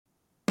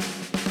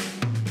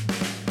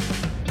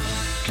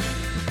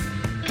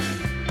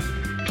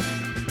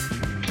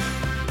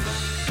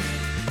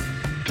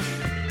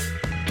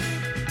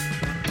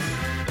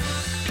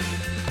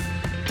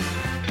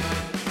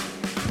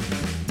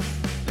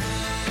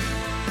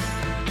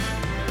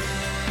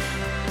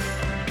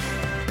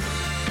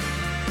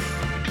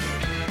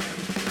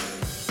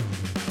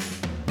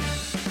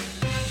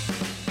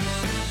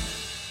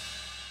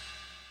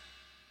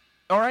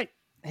All right,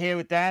 here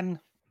with Dan.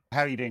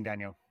 How are you doing,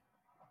 Daniel?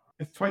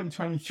 It's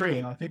 2023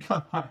 and I think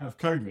I might have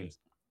COVID.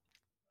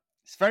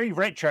 It's very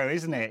retro,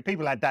 isn't it?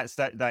 People had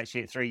that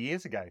shit 3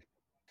 years ago.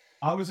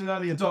 I was an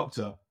early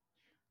adopter.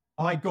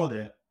 I got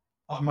it.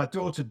 My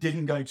daughter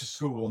didn't go to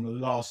school on the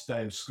last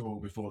day of school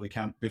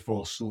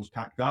before schools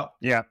packed up.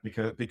 Yeah.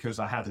 Because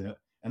I had it.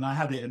 And I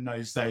had it in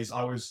those days.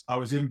 I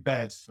was in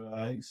bed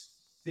for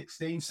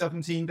 16,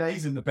 17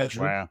 days in the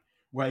bedroom. Wow.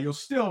 Where you're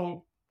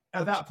still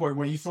at that point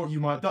where you thought you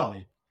might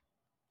die.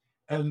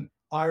 And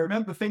I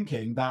remember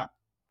thinking that,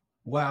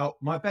 well,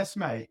 my best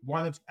mate,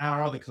 one of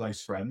our other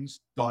close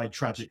friends, died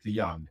tragically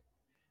young.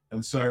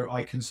 And so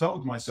I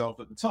consoled myself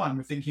at the time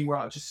with thinking,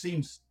 well, it just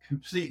seems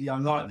completely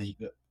unlikely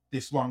that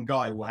this one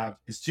guy will have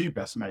his two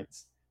best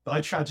mates die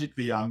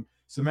tragically young.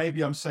 So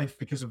maybe I'm safe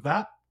because of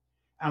that.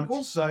 And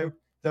also,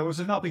 there was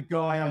another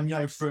guy I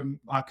know from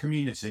our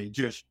community,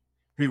 Josh,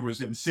 who was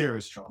in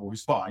serious trouble. He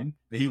was fine,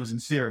 but he was in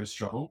serious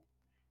trouble.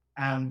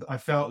 And I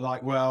felt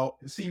like, well,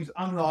 it seems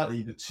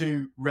unlikely that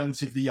two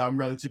relatively young,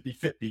 relatively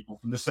fit people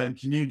from the same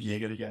community are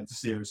going to get into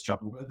serious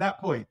trouble. But at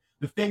that point,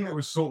 the thing that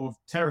was sort of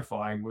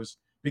terrifying was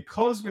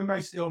because with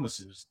most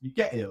illnesses, you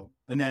get ill,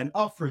 and then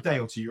after a day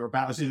or two, you're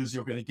about as ill as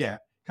you're going to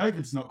get.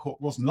 COVID's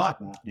wasn't like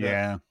that.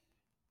 Yeah.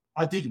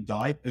 I didn't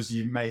die, as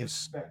you may have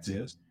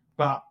suspected,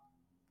 but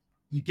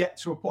I got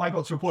to a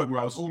point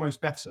where I was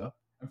almost better.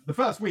 And for the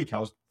first week,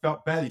 I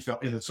barely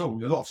felt ill at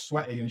all. A lot of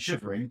sweating and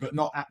shivering, but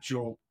not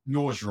actual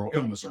nausea or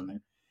illness or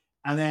anything.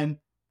 And then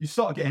you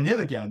start getting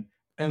ill again.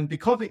 And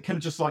because it can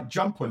just like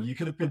jump on you,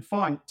 could have been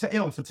fine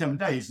ill for 10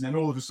 days. And then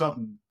all of a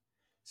sudden,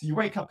 so you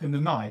wake up in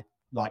the night,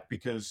 like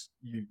because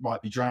you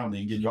might be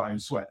drowning in your own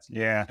sweat.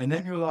 Yeah. And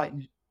then you're like,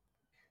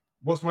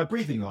 what's my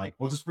breathing like?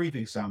 What does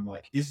breathing sound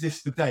like? Is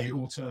this the day it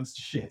all turns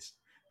to shit?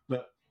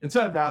 But it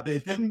turned out that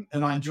it didn't,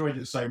 and I enjoyed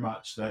it so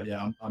much that,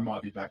 yeah, I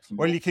might be back.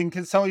 Well, you can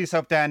console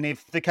yourself, Dan,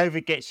 if the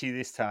COVID gets you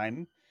this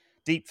time,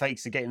 deep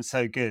fakes are getting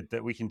so good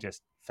that we can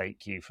just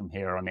fake you from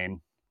here on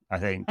in, I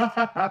think.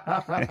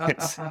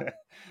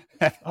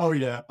 Oh,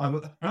 yeah.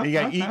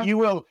 You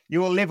will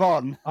live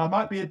on. I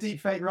might be a deep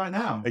fake right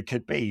now. It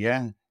could be,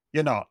 yeah.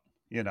 You're not.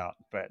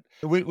 But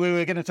we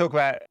were going to talk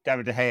about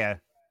David De Gea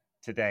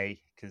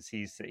today because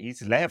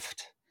he's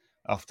left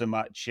after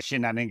much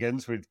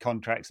shenanigans with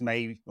contracts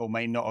may or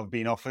may not have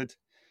been offered.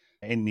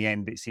 In the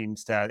end, it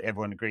seems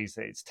everyone agrees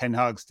that it's Ten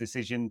Hag's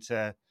decision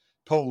to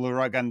pull the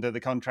rug under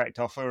the contract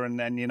offer, and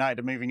then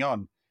United are moving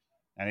on.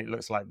 And it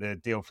looks like the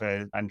deal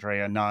for Andre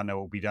Onana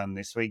will be done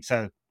this week.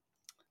 So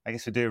I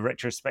guess we'll do a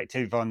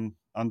retrospective on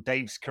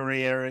Dave's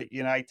career at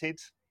United.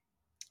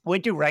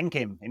 Where'd you rank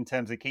him in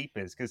terms of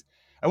keepers? Because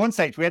at one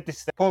stage we had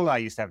this, Paul and I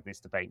used to have this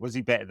debate, was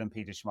he better than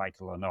Peter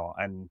Schmeichel or not?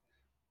 And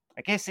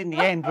I guess in the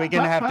end, we're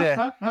going to have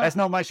to, that's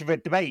not much of a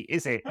debate,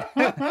 is it?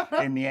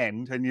 In the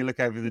end, when you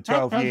look over the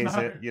 12 years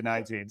at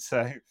United.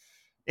 So,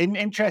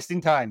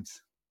 interesting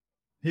times.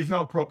 He's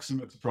not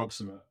proximate.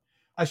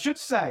 I should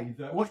say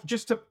that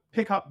just to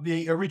pick up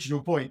the original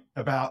point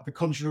about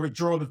the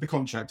withdrawal of the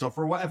contract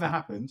offer or whatever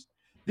happened,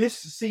 this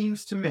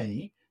seems to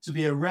me to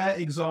be a rare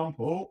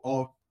example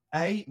of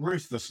A,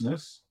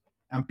 ruthlessness,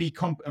 and B,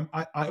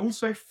 I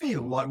also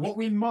feel like what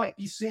we might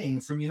be seeing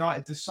from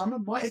United this summer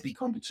might be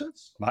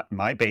competence.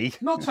 Might be.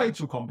 Not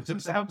total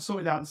competence. They haven't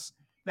sorted out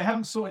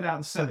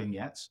the selling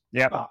yet.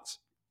 Yeah. But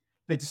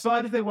they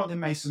decided they wanted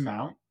Mason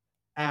Mount,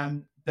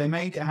 and they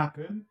made it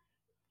happen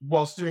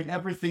whilst doing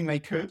everything they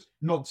could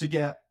not to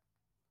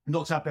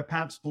have their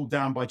pants pulled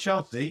down by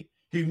Chelsea,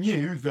 who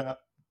knew that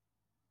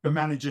the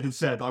manager had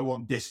said, I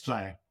want this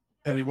player.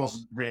 And it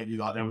wasn't really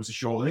like there was a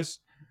shortlist.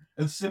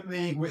 And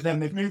simply, then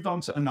they've moved on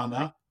to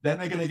Onana. Then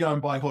they're going to go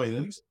and buy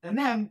Højlund. And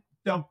then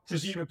they'll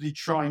presumably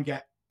try and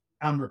get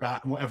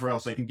Amrabat and whatever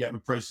else they can get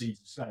with proceeds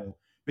of sale.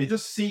 But it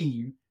does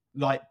seem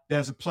like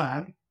there's a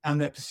plan, and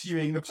they're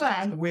pursuing the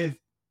plan with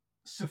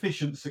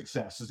sufficient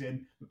success, as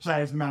in the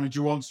players the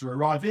manager wants to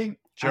arriving.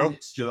 Sure. And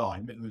it's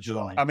middle of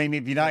July. I mean,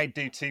 if United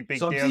do two big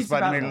deals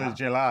by the middle of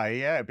July,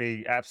 yeah, it'd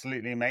be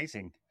absolutely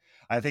amazing.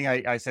 I think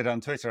I said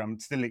on Twitter, I'm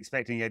still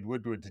expecting Ed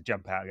Woodward to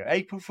jump out and go,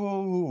 April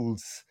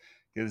Fools.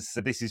 Because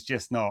this is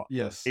just not,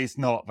 It's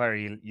not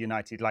very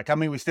United-like. I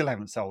mean, we still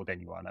haven't sold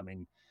anyone. I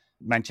mean,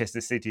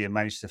 Manchester City have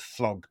managed to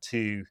flog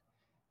two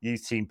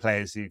youth team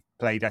players who've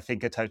played, I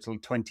think, a total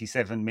of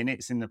 27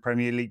 minutes in the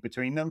Premier League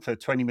between them for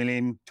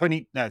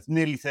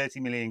nearly 30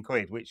 million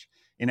quid, which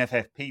in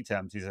FFP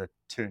terms is a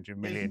 200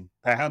 million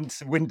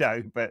pounds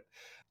window. But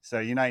so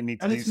United need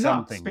to do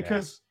something.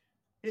 Because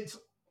it's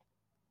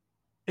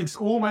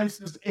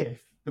almost as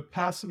if the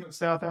person at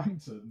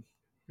Southampton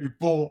who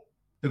bought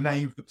the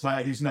name of the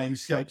player whose name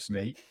escapes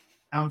me,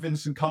 and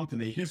Vincent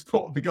Kompany, who's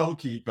bought the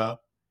goalkeeper,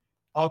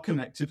 are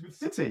connected with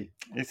City.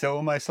 It's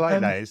almost like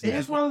that, isn't it? It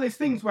is one of those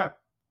things where,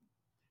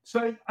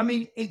 so, I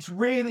mean, it's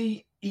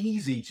really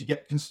easy to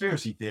get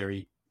conspiracy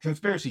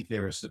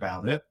theorists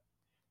about it,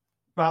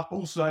 but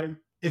also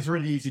it's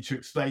really easy to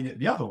explain it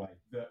the other way,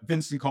 that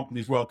Vincent Kompany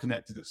is well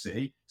connected at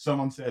City.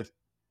 Someone said,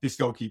 this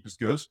goalkeeper's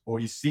good, or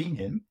he's seen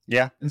him.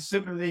 Yeah. And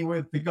similarly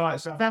with the guy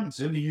at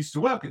Southampton who used to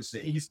work at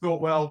City, he's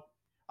thought, well,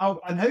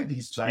 I know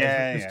these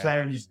players, this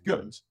player is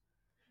good.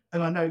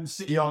 And I know the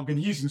City aren't going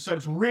to use him. So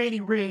it's really,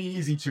 really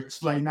easy to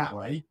explain that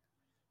way,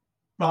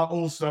 but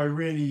also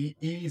really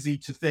easy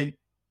to think,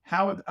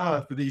 how on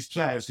earth are these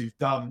players who've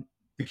done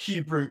the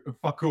cube route of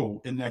fuck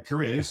all in their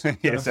careers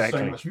Exactly.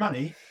 so much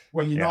money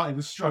when United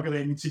was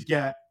struggling to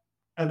get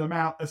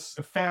a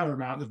fair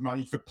amount of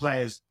money for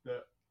players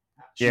that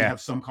actually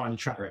have some kind of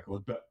track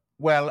record? But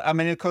well, I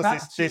mean, of course,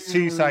 there's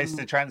two sides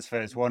to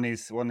transfers. One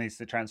is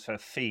the transfer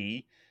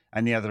fee,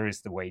 and the other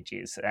is the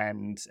wages.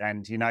 And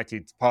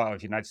part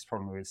of United's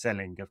problem with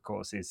selling, of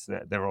course, is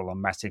that they're all on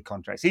massive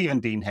contracts. Even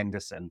Dean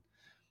Henderson,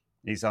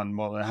 he's on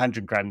more than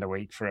 100 grand a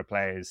week for a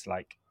player who's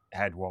like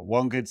had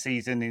one good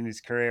season in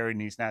his career,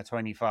 and he's now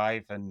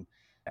 25, and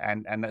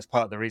that's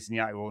part of the reason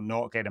United will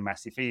not get a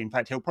massive fee. In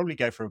fact, he'll probably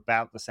go for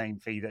about the same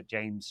fee that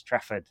James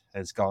Trafford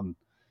has gone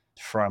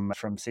from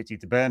City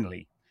to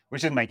Burnley,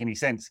 which doesn't make any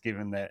sense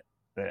given that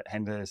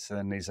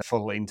Henderson is a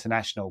full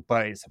international,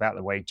 but it's about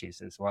the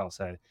wages as well.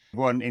 So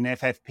everyone in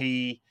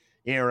FFP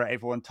era,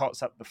 everyone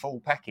tots up the full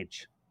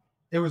package.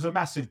 It was a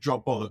massive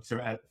drop bollock to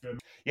Everton.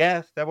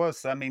 Yeah, there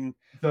was. I mean,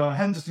 the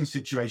Henderson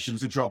situation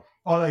was a drop.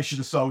 They should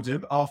have sold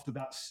him after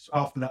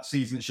that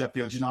season at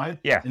Sheffield United.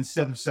 Yeah.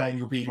 Instead of saying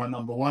you'll be my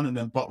number one and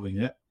then bottling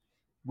it,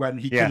 when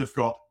he could have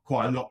got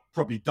quite a lot,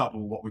 probably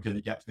double what we're going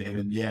to get for him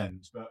in the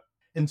end. But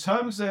in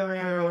terms of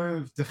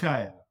De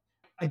Gea,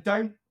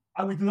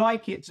 I would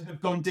like it to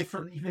have gone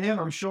differently for him.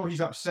 I'm sure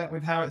he's upset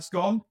with how it's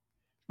gone,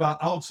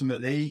 but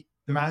ultimately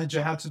the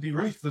manager had to be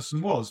ruthless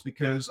and was,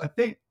 because I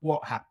think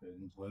what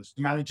happened was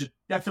the manager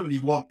definitely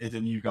wanted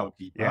a new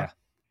goalkeeper. Yeah.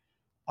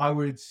 I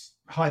would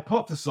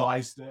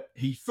hypothesize that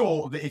he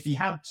thought that if he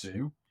had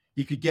to,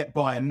 he could get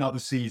by another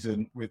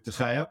season with De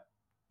Gea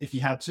if he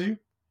had to.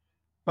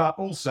 But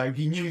also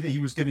he knew that he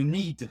was going to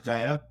need De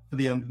Gea for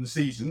the end of the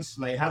season,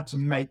 so they had to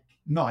make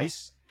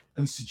nice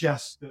and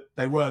suggest that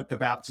they weren't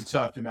about to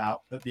turf him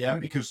out at the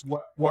end, because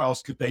what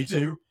else could they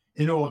do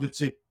in order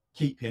to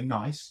keep him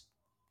nice?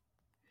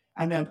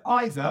 And then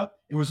either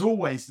it was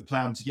always the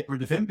plan to get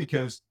rid of him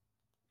because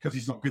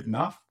he's not good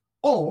enough,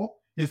 or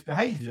his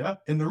behaviour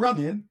in the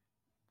run-in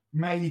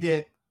made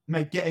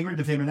getting rid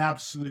of him an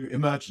absolute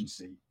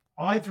emergency.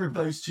 Either of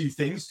those two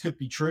things could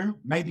be true.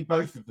 Maybe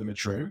both of them are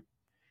true.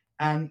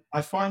 And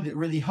I find it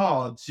really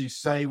hard to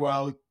say,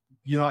 well,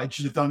 United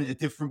should have done it a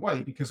different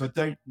way, because I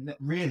don't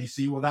really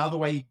see what the other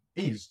way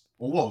is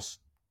or was.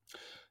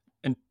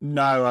 And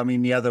no, I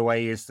mean, the other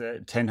way is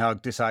that Ten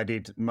Hag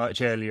decided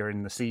much earlier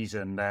in the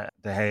season that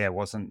De Gea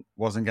wasn't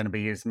going to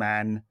be his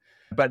man.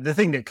 But the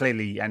thing that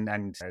clearly, and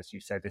as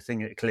you said, the thing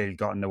that clearly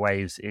got in the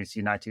way is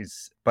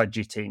United's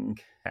budgeting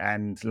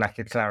and lack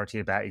of clarity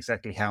about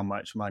exactly how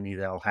much money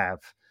they'll have,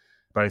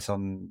 both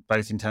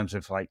in terms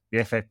of like the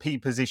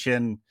FFP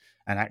position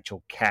and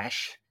actual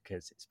cash,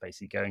 because it's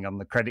basically going on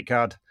the credit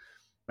card.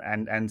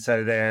 And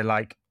so they're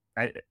like,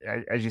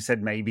 as you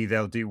said, maybe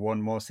they'll do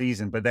one more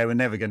season, but they were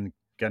never going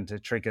to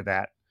trigger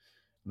that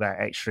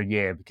extra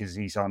year because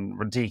he's on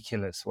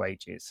ridiculous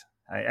wages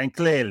and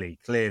clearly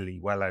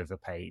well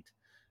overpaid.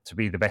 To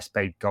be the best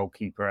paid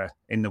goalkeeper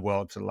in the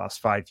world for the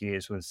last 5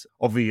 years was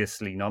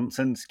obviously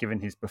nonsense given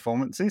his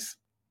performances.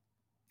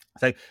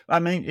 So, I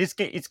mean, it's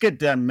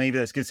good. Maybe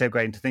that's a good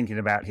segue into thinking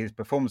about his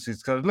performances,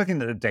 because I was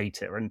looking at the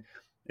data, and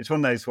it's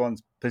one of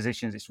those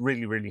positions it's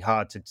really, really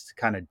hard to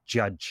kind of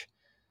judge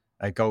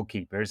a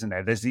goalkeeper, isn't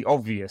there? There's the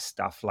obvious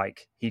stuff,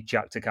 like he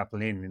chucked a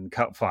couple in the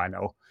cup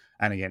final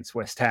and against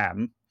West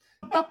Ham.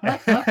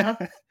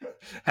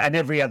 And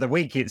every other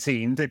week, it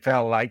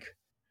felt like.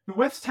 The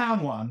West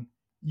Ham one,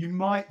 you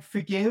might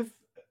forgive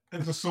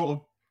as a sort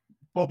of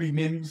Bobby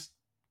Mims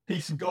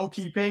piece of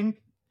goalkeeping,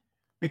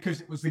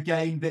 because it was the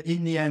game that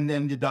in the end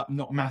ended up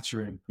not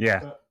mattering. Yeah.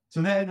 But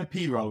to let an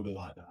P roller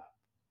like that,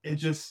 it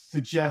just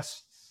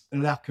suggests a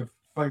lack of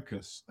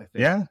focus, I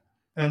think. Yeah.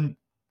 And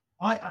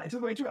I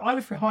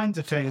was behind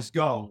De Gea's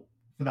goal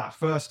for that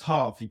first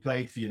half he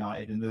played for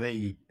United in the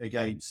league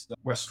against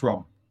West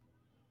Brom.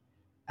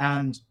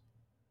 And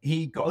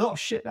he got a lot of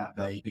shit that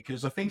day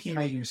because I think he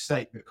made a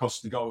mistake that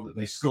cost the goal that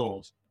they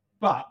scored.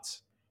 But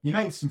he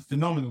made some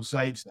phenomenal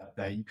saves that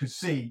day. You could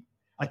see,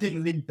 I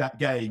didn't leave that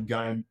game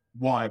going,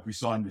 why have we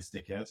signed this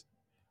dickhead?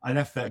 I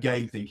left that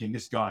game thinking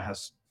this guy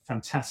has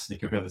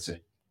fantastic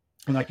ability.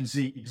 And I can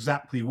see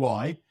exactly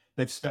why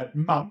they've spent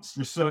months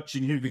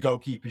researching who the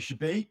goalkeeper should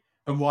be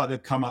and why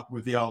they've come up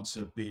with the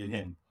answer of being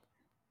him.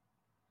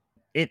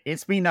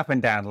 It's been up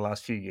and down the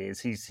last few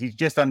years. He's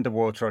just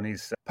underwater on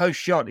his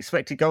post-shot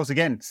expected goals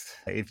against,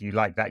 if you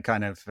like that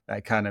kind of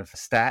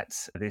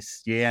stats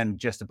this year, and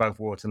just above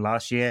water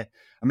last year.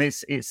 I mean,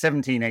 it's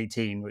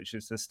 17-18, which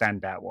is the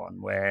standout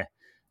one, where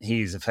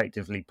he's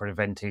effectively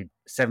prevented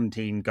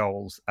 17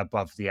 goals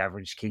above the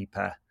average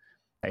keeper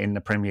in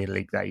the Premier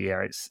League that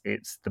year.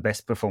 It's the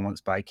best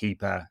performance by a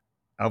keeper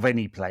of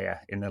any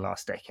player in the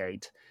last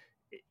decade,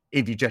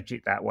 if you judge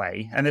it that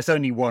way. And there's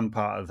only one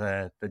part of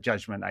the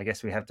judgment I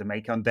guess we have to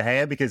make on De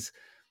Gea,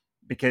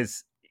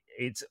 because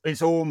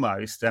it's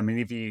almost, I mean,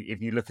 if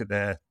you look at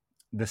the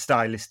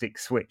stylistic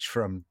switch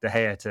from De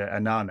Gea to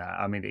Onana,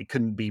 I mean, it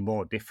couldn't be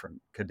more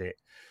different, could it?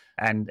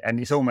 And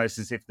it's almost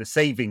as if the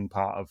saving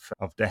part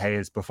of De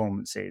Gea's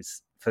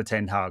performances for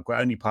Ten Hag were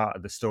only part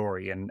of the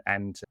story,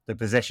 and the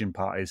possession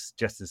part is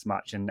just as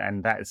much, and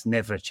that has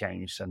never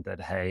changed under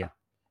De Gea.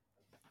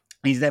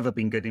 He's never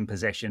been good in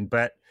possession,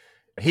 but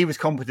he was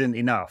competent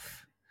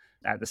enough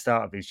at the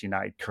start of his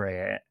United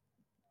career,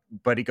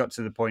 but he got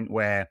to the point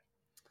where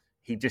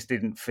he just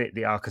didn't fit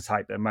the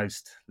archetype that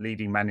most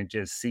leading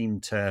managers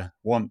seem to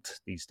want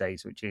these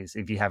days, which is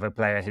if you have a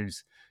player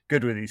who's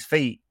good with his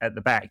feet at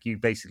the back, you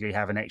basically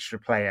have an extra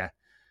player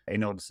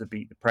in order to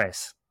beat the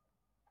press,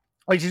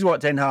 which is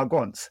what Ten Hag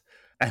wants.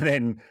 And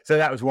then, so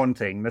that was one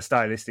thing. The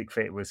stylistic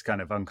fit was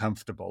kind of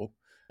uncomfortable.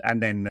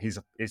 And then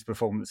his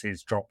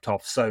performances dropped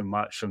off so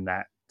much from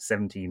that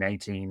 17,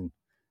 18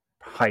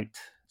 height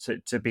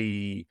to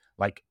be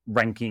like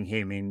ranking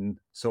him in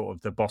sort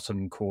of the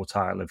bottom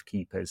quartile of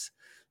keepers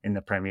in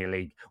the Premier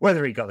League.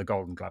 Whether he got the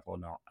Golden Glove or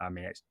not, I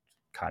mean, it's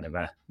kind of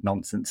a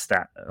nonsense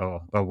stat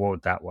or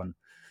award, that one.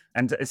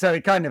 And so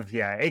it kind of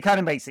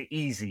makes it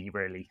easy,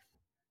 really.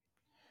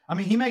 I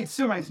mean, he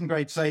still made some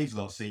great saves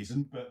last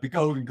season, but the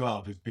Golden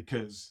Glove is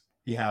because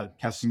he had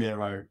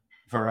Casemiro,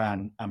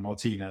 Varane and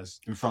Martinez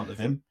in front of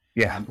him.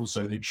 Yeah. And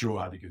also Luke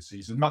Shaw had a good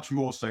season, much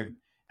more so.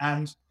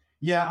 And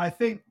yeah, I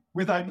think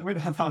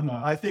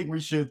I think we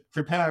should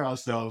prepare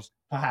ourselves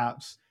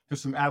perhaps for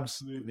some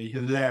absolutely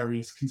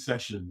hilarious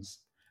concessions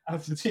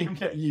as the team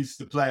get used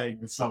to playing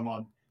with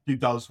someone who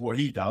does what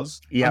he does.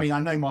 Yeah. I mean, I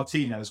know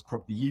Martinez is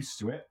probably used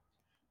to it,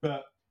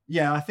 but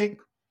yeah, I think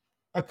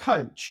a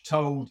coach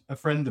told a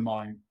friend of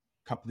mine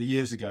a couple of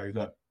years ago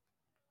that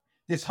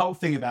this whole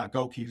thing about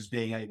goalkeepers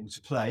being able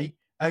to play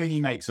only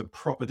makes a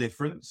proper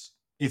difference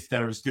if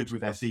they're as good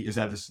with their feet as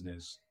Ederson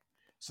is.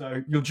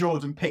 So your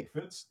Jordan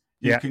Pickfords,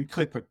 you can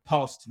clip a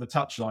pass to the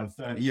touchline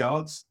 30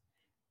 yards.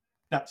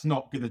 That's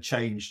not going to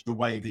change the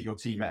way that your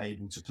team are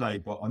able to play.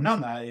 But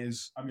Onana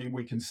is, I mean,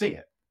 we can see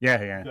it.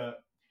 Yeah.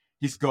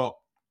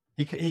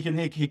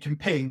 He can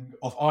ping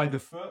off either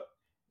foot,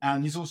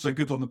 and he's also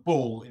good on the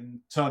ball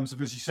in terms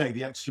of, as you say,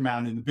 the extra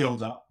man in the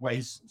build-up, where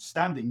he's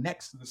standing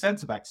next to the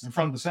centre-backs, in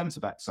front of the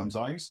centre-backs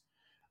sometimes.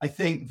 I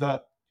think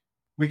that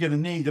we're going to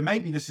need, and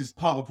maybe this is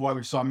part of why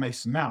we've signed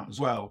Mason Mount as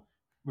well,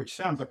 which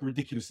sounds like a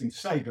ridiculous thing to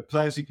say, but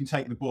players who can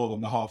take the ball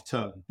on the half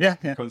turn. Yeah.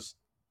 Because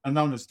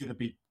Onana's going to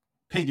be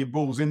pinging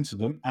balls into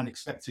them and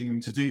expecting them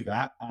to do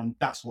that, and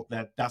that's what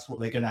they're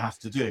going to have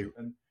to do.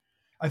 And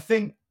I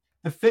think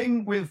the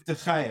thing with De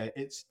Gea,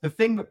 it's the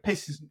thing that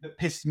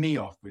pissed me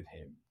off with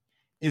him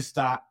is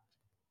that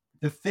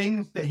the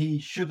things that he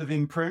should have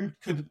improved,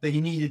 that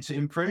he needed to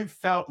improve,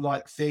 felt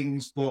like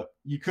things that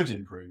you could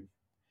improve.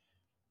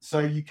 So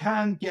you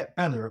can get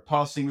better at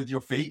passing with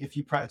your feet if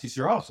you practice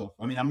your arse off.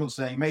 I mean, I'm not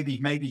saying maybe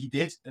he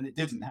did and it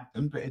didn't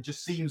happen, but it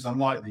just seems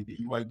unlikely that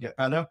you won't get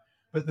better.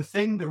 But the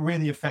thing that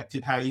really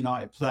affected how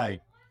United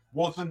play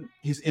wasn't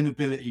his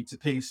inability to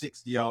ping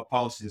 60-yard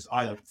passes,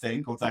 I don't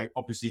think, although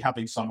obviously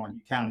having someone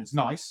you can is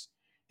nice.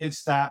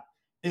 It's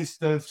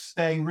the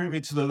staying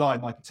rooted to the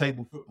line like a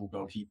table football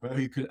goalkeeper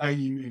who could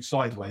only move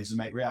sideways and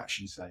make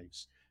reaction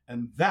saves.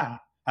 And that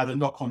had a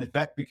knock-on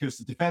effect because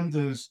the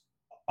defenders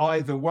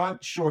either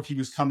weren't sure if he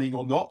was coming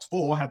or not,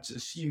 or had to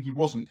assume he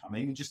wasn't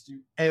coming and just do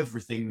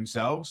everything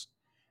themselves.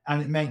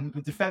 And it meant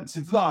the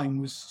defensive line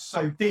was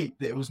so deep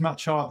that it was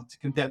much harder to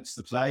condense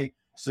the play,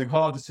 so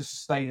harder to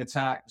sustain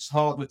attacks,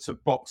 harder to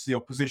box the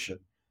opposition.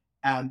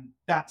 And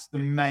that's the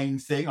main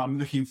thing I'm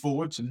looking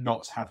forward to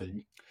not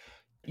having.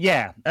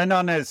 Yeah,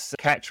 Onana's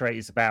catch rate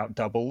is about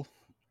double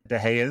De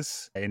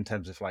Gea's in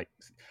terms of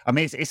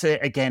it's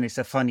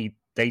a funny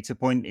data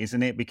point,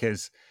 isn't it?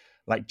 Because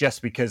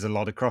just because a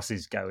lot of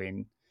crosses go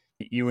in,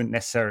 you wouldn't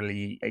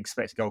necessarily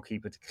expect a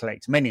goalkeeper to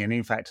collect many. And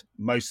in fact,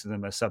 most of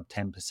them are sub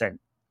 10%.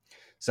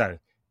 So,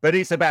 but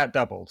it's about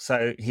double.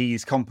 So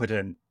he's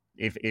competent,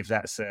 if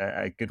that's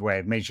a good way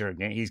of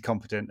measuring it. He's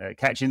competent at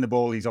catching the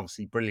ball. He's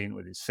obviously brilliant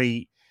with his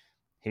feet.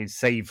 His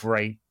save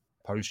rate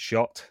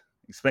post-shot,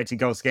 expected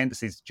goals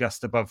against, is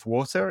just above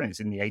water, and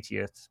it's in the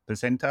 80th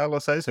percentile or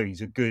so. So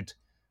he's a good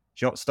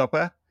shot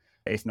stopper,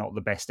 if not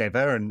the best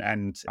ever.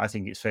 And I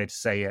think it's fair to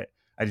say at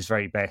his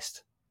very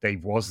best,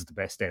 Dave was the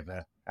best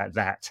ever at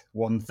that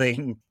one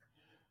thing.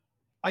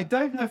 I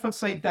don't know if I'd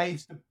say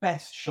Dave's the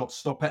best shot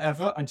stopper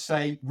ever. I'd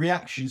say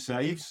reaction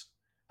saves.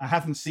 I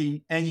haven't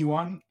seen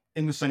anyone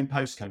in the same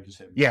postcode as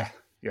him. Yeah.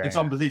 It's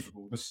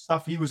unbelievable, the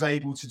stuff he was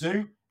able to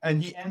do,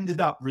 and he ended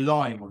up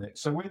relying on it.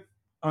 So with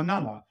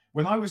Onana,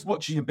 when I was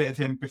watching a bit of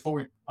him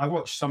before, I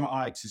watched some of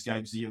Ajax's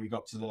games the year we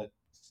got to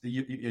the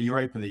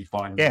Europa League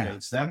final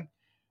against them,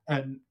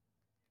 and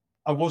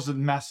I wasn't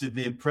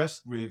massively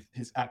impressed with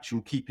his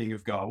actual keeping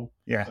of goal.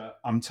 Yeah. But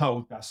I'm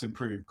told that's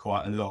improved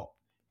quite a lot.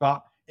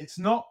 But it's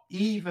not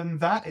even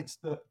that. It's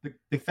that the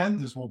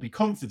defenders will be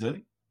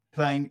confident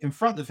playing in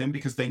front of him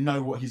because they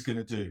know what he's going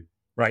to do.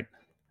 Right.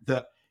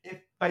 That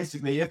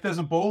if there's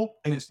a ball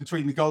and it's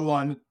between the goal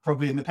line,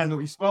 probably in the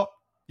penalty spot,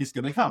 he's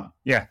going to come.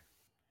 Yeah.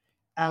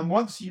 And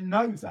once you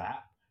know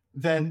that,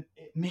 then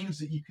it means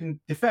that you can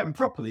defend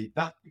properly.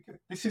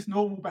 This is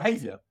normal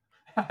behaviour.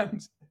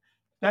 And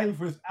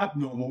Dave was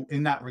abnormal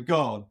in that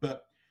regard,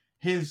 but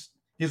his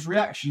his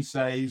reaction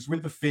saves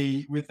with the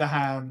feet, with the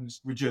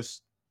hands, were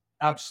just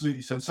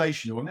absolutely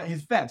sensational. And at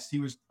his best, he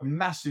was a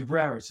massive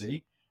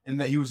rarity in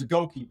that he was a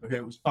goalkeeper who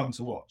it was fun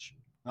to watch.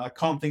 And I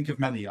can't think of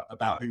many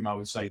about whom I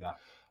would say that.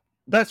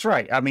 That's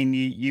right. I mean,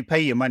 you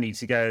pay your money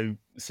to go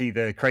see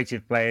the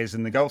creative players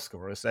and the goal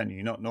scorers, don't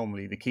you? Not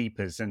normally the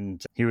keepers.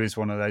 And he was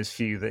one of those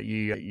few that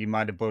you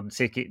might have bought a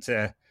ticket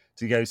to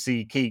go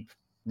see keep,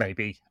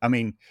 maybe. I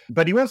mean,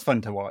 but he was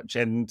fun to watch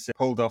and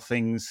pulled off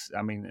things.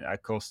 I mean,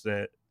 of course,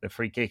 the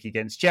free kick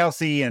against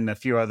Chelsea and a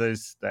few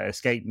others that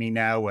escape me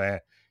now,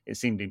 where it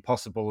seemed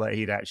impossible that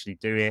he'd actually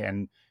do it.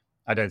 And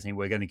I don't think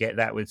we're going to get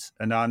that with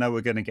Onana.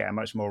 We're going to get a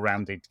much more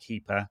rounded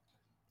keeper,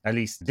 at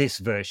least this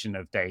version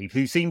of Dave,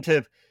 who seemed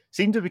to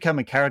become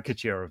a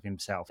caricature of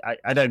himself.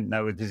 I don't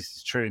know if this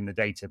is true in the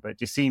data, but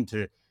just seemed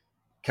to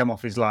come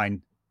off his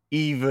line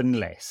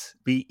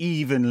be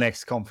even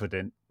less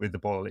confident with the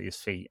ball at his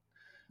feet.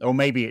 Or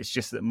maybe it's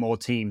just that more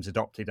teams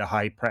adopted a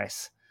high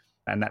press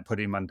and that put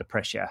him under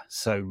pressure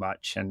so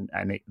much and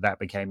that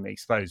became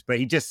exposed. But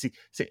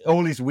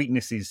all his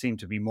weaknesses seem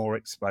to be more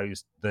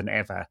exposed than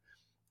ever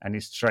and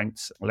his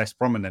strengths less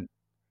prominent,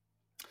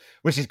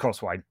 which is, of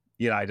course, why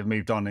United have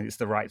moved on and it's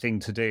the right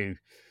thing to do.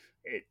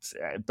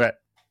 But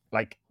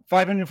like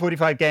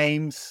 545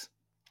 games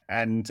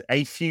and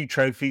a few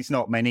trophies,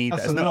 not many.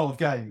 That's a lot of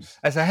games.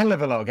 That's a hell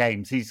of a lot of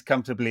games. He's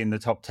comfortably in the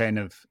top 10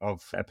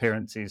 of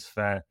appearances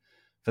for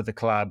the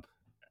club.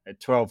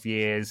 12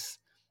 years.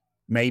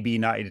 Maybe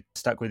United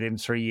stuck with him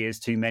 3 years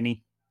too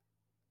many.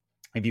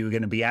 If you were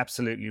going to be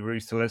absolutely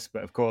ruthless,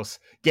 but of course,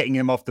 getting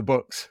him off the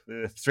books,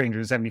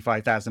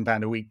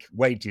 £375,000 a week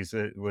wages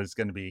was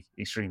going to be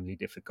extremely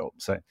difficult.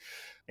 So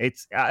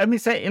it's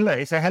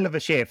a hell of a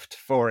shift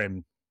for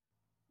him.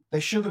 They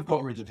should have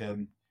got rid of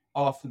him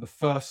after the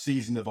first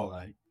season of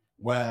Ole,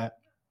 where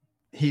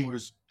he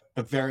was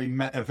a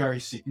very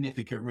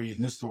significant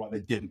reason as to why they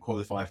didn't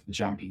qualify for the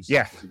Champions League.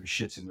 Yeah, because he was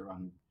shit in the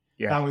run.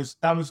 Yeah,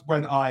 that was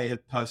when I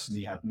had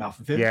personally had enough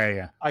of him.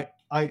 Yeah.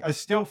 I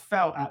still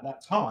felt at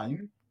that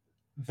time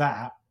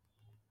that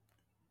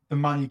the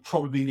money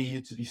probably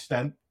needed to be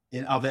spent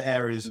in other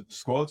areas of the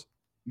squad,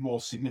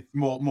 more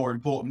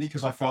importantly,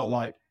 because I felt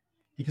like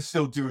he could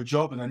still do a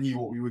job, and I knew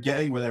what we were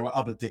getting. Where there were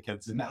other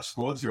dickheads in that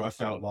squad who I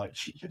felt like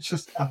you're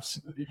just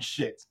absolutely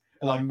shit,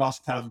 and I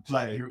must have a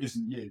player who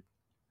isn't you.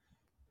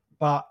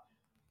 But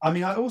I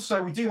mean,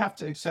 we do have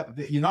to accept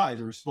that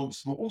United are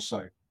responsible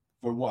also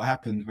for what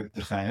happened with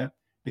De Gea,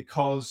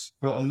 because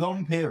for a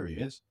long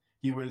period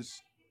he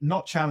was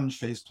not challenged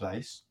for his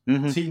place.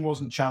 Mm-hmm. The team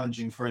wasn't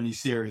challenging for any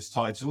serious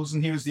titles,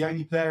 and he was the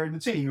only player in the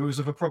team who was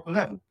of a proper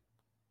level.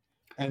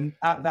 And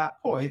at that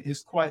point,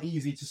 it's quite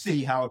easy to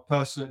see how a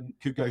person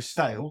could go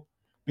stale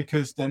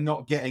because they're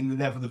not getting the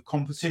level of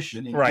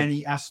competition in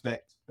any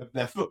aspect of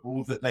their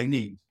football that they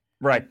need.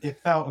 Right.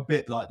 It felt a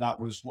bit like that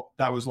was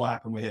what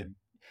happened with him.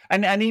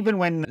 And even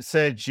when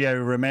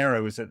Sergio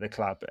Romero was at the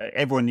club,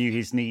 everyone knew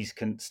his knees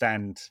couldn't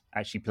stand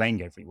actually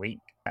playing every week.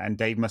 And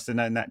Dave must have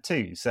known that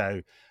too.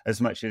 So as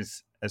much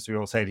as we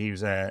all said he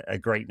was a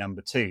great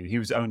number two, he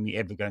was only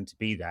ever going to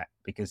be that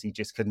because he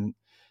just couldn't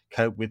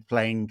cope with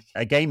playing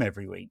a game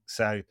every week.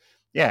 So,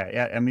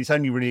 yeah, I mean, it's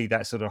only really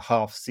that sort of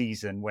half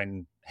season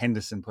when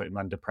Henderson put him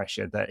under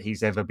pressure that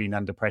he's ever been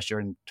under pressure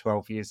in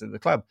 12 years at the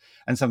club.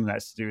 And some of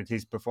that's to do with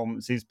his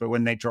performances. But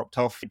when they dropped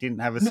off, he didn't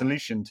have a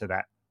solution to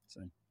that.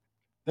 So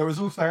there was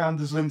also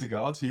Anders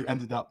Lindegaard, who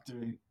ended up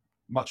doing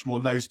much more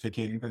nose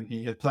picking than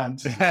he had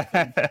planned.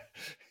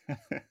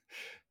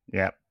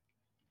 Yeah.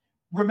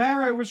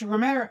 Romero. De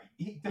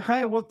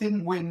Gea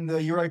didn't win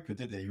the Europa,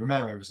 did he?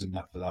 Romero was in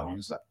that for that one.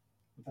 Was that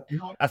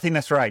I think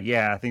that's right.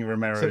 Yeah, I think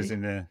Romero was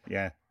in the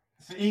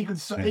So even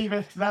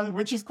that,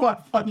 which is quite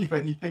funny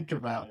when you think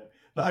about it.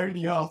 The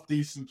only half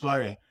decent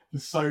player for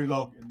so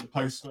long in the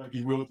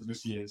post-Fergie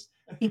wilderness years,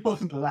 and he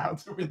wasn't allowed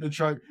to win the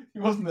trophy. He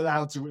wasn't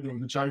allowed to win all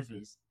the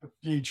trophies, a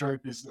few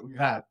trophies that we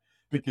had,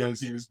 because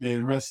he was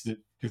being arrested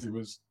because it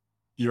was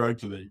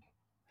Europa League.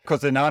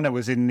 Because Onana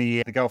was in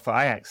the goal for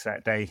Ajax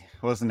that day,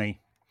 wasn't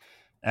he?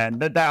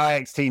 And that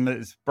Ajax team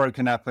has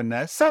broken up,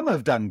 and some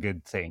have done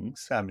good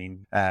things. I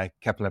mean, a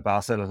couple of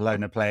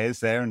Barcelona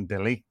players there, and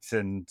Delete,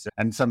 and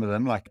some of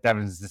them, like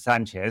Davinson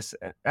Sanchez,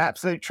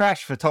 absolute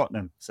trash for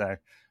Tottenham. So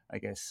I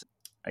guess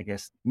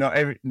not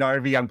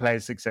every young player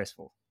is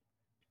successful.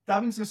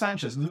 Davinson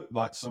Sanchez looked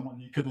like someone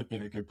who could have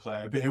been a good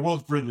player, but it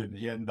was brilliant.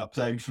 He ended up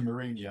playing for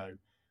Mourinho,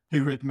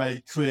 who had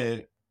made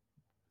clear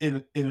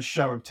in a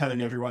show of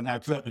telling everyone how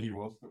clever he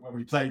was, that when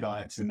we played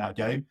Ajax in that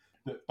game,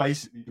 that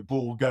basically the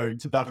ball going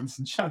to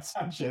Davinson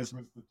Sanchez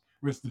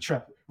was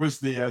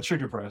the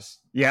trigger press.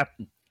 Yeah,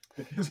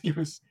 because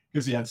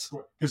he had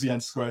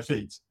square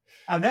feet.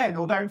 And then,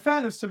 although in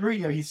fairness to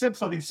Mourinho, he said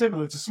something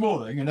similar to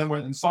Smalling, and then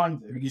went and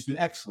signed him, and he's been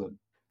excellent.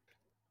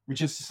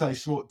 Which is to say,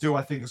 do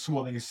I think that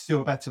Smalling is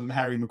still better than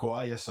Harry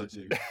Maguire? Yes, I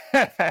do.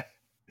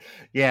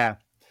 Yeah,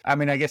 I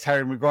mean, I guess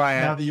Harry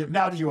Maguire.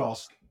 Now do you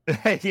ask?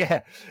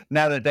 Yeah,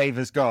 now that Dave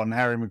has gone,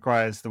 Harry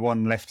Maguire is the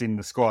one left in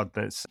the squad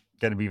that's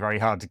going to be very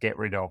hard to get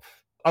rid of.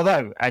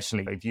 Although,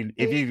 actually, if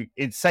you,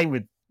 it's same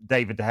with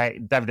David De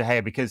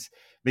Gea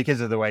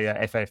because of the way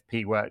that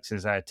FFP works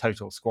as a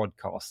total squad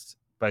cost,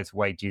 both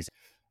wages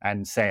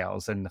and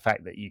sales, and the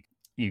fact that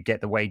you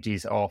get the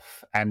wages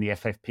off and the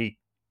FFP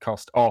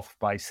cost off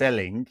by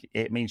selling,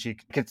 it means you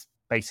could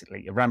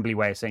basically a rambly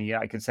way of saying, yeah,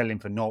 I can sell him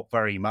for not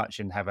very much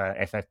and have a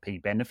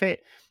FFP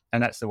benefit.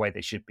 And that's the way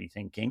they should be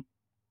thinking.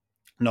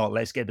 Not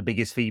let's get the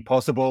biggest fee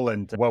possible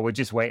and we'll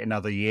just wait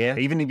another year.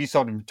 Even if you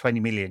sold him for 20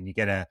 million, you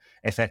get a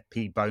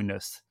FFP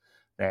bonus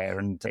there,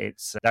 and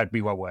that'd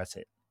be well worth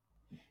it.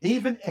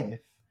 Even if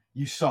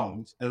you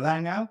sold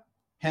Elanga,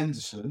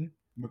 Henderson,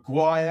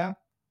 Maguire,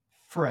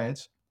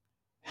 Fred,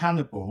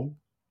 Hannibal,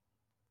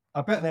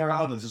 I bet there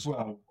are others as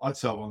well. I'd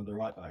sell one of the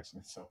right backs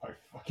and I'd sell both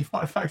fucking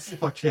right backs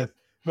if I could.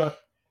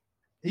 But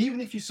even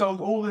if you sold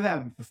all of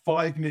them for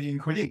 5 million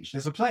quid each,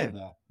 there's a player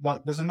there.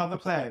 Like there's another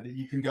player that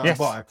you can go and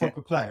buy, a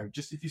proper player,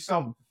 just if you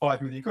sell them for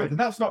 5 million quid. And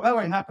that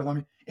won't happen. I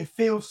mean, it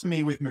feels to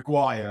me with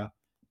Maguire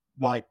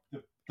like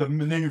the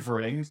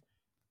manoeuvring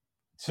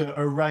to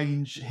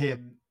arrange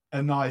him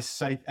a nice,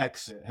 safe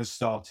exit has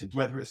started.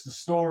 Whether it's the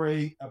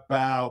story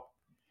about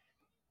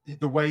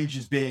the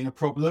wages being a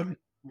problem,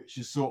 which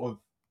is sort of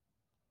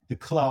the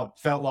club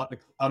felt like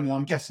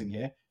I'm guessing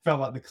here, felt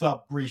like the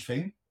club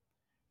briefing,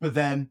 but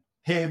then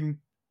him,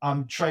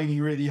 I'm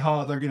training really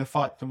hard, I'm going to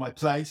fight for my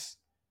place.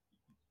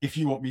 If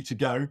you want me to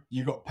go,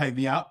 you got to pay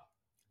me up.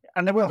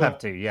 And they will have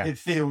to, yeah. It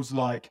feels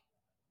like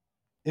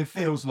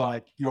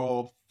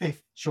your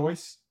fifth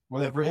choice,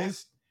 whatever it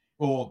is,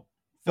 or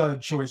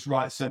third choice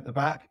right centre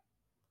back.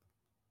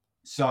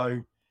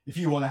 So if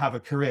you want to have a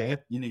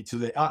career, you need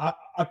to.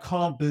 I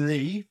can't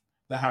believe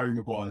that Harry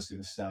Maguire is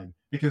going to stay,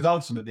 because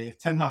ultimately, if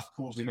Ten Hag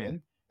calls him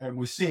in, and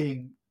we're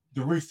seeing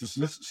the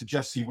ruthlessness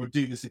suggests he would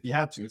do this if he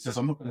had to. It says,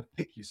 "I'm not going to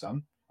pick you,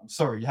 son. I'm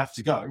sorry, you have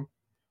to go."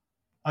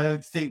 I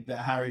don't think that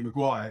Harry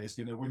Maguire is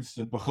going to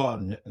Winston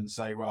Buchanan it and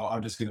say, "Well,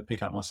 I'm just going to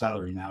pick up my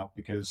salary now,"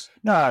 because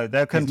no,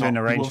 they'll come to an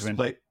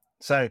arrangement.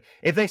 So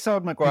if they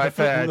sold Maguire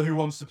for who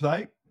wants to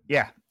play,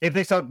 yeah, if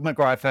they sold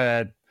Maguire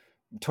for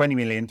 20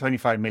 million,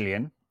 25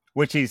 million,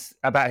 which is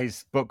about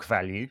his book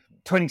value,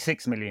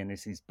 26 million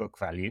is his book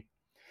value,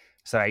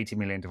 so 80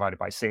 million divided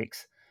by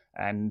 6,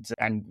 and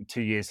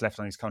 2 years left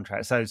on his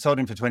contract. So sold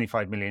him for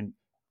 25 million,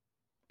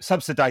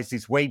 subsidized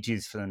his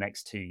wages for the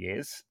next 2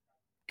 years,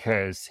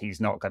 because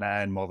he's not going to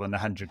earn more than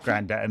 100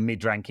 grand at a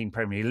mid-ranking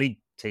Premier League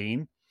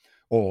team,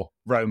 or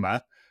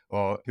Roma,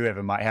 or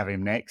whoever might have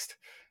him next.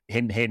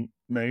 Hint, hint,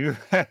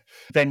 move.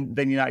 then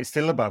United's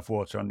still above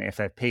water on the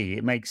FFP.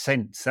 It makes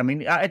sense. I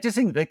mean, I just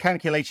think the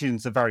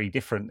calculations are very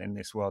different in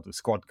this world of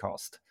squad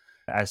cost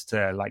as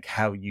to like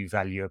how you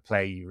value a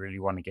player you really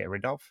want to get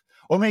rid of.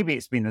 Or maybe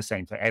it's been the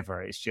same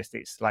forever.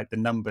 It's like the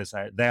numbers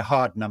they're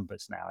hard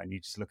numbers now, and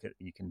you just look at,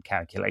 you can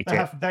calculate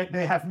it.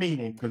 They have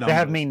meaning. They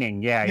have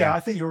meaning. Yeah.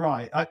 I think you're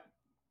right.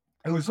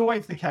 It was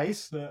always the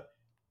case that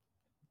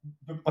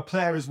a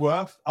player is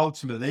worth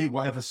ultimately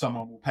whatever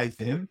someone will pay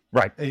for him.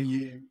 Right. And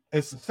you,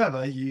 as a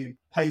seller, you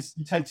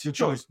take your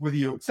choice whether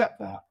you accept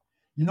that.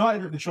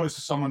 United are the choice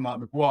of someone like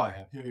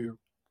Maguire, who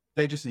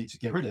they just need to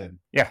get rid of him.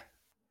 Yeah.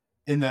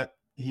 In that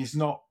he's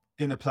not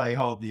going to play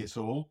hardly at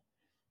all.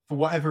 For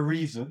whatever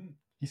reason,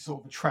 he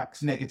sort of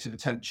attracts negative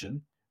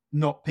attention.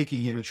 Not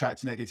picking him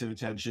attracts negative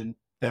attention.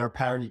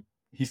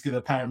 He's going to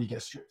apparently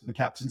get stripped of the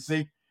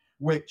captaincy,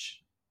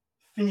 which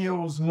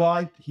feels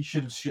like he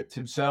should have stripped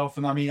himself.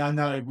 And I mean, I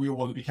know we all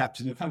want to be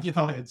captain of Man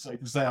United, so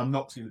to say I'm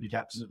not going to be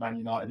captain of Man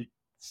United, it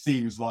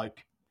seems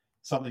like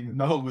something that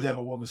no one would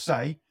ever want to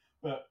say.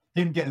 But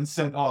him getting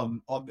sent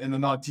on in the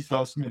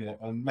 91st minute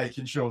and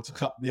making sure to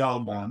cut the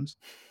armband,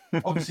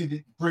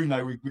 obviously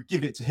Bruno would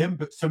give it to him.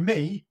 But for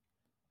me,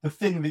 the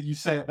thing that you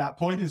say at that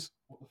point is,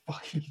 what the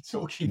fuck are you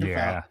talking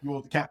about?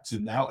 You're the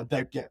captain now. I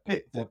don't get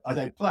picked. I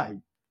don't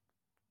play.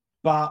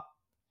 But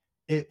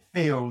it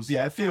feels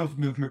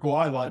with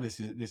Maguire like this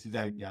is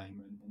end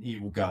game, and he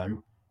will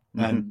go. Mm-hmm.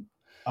 And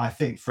I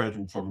think Fred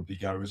will probably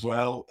go as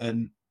well.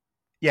 And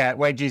yeah,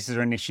 wages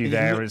are an issue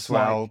there as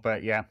well.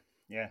 But yeah.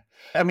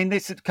 I mean,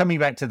 this coming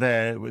back to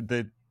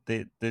the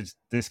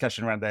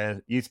discussion around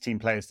the youth team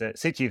players that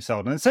City have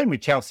sold, and the same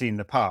with Chelsea in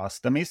the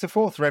past. I mean, it's the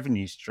fourth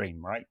revenue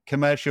stream, right?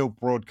 Commercial,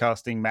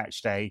 broadcasting,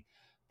 match day,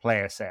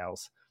 player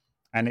sales.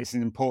 And it's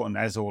important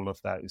as all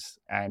of those.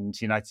 And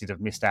United have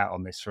missed out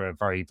on this for a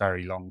very,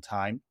 very long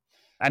time.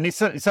 And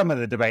it's some of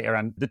the debate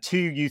around the two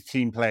youth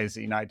team players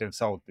that United have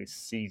sold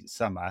this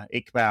summer,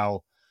 Iqbal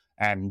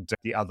and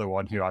the other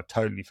one who I've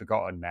totally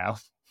forgotten now,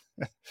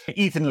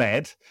 Ethan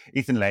Laird,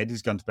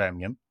 who's gone to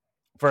Birmingham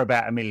for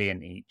about $1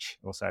 million each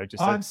or so.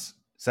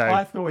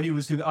 I thought he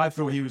was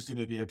going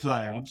to be a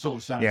player. I'm sort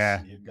of sad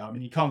to see him go. I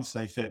mean, he can't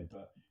stay fit,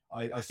 but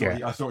I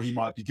thought he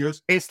might be good.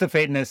 It's the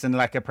fitness and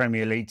lack of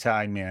Premier League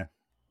time, yeah.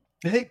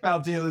 The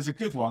Iqbal deal is a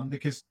good one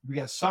because we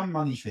get some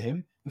money for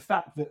him. The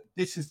fact that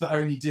this is the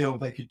only deal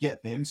they could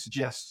get for him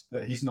suggests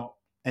that he's not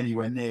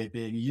anywhere near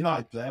being a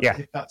United player. Yeah.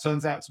 But if that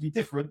turns out to be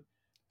different,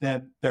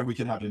 then we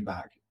can have him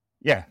back.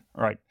 Yeah,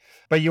 right.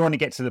 But you want to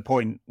get to the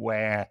point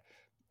where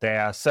they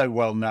are so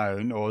well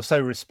known or so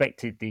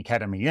respected, the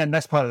academy. And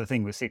that's part of the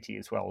thing with City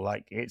as well.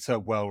 Like, it's a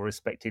well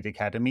respected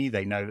academy.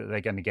 They know that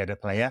they're going to get a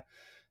player.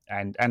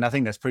 And I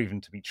think that's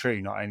proven to be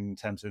true, not only in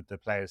terms of the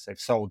players they've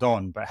sold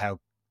on, but how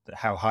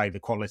high the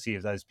quality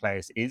of those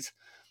players is.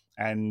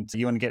 And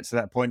you want to get to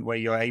that point where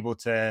you're able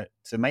to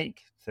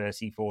make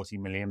 30, 40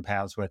 million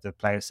pounds worth of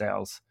player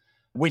sales,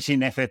 which in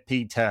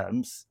FFP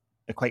terms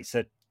equates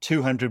to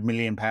 200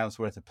 million pounds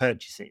worth of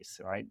purchases,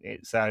 right?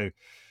 It's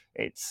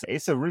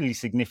a really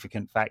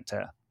significant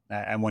factor,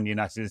 and one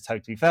United has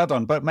totally failed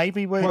on. But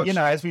maybe we're,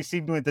 as we've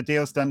seen with the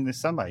deals done this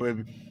summer,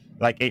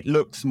 it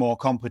looks more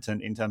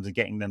competent in terms of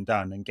getting them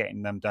done and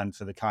getting them done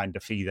for the kind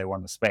of fee they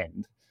want to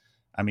spend.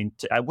 I mean,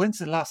 when's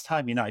the last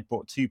time United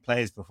bought 2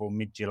 players before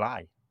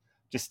mid-July?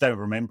 Just don't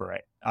remember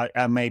it.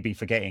 I may be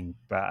forgetting,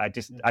 but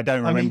I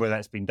don't remember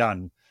that's been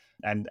done.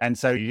 And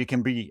so you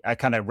can be a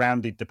kind of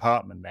rounded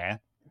department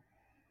there,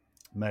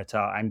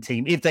 Murtough and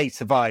team. If they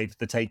survive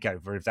the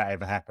takeover, if that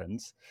ever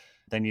happens,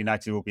 then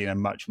United will be in a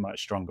much,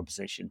 much stronger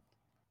position.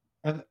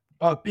 And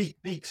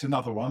Beak's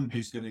another one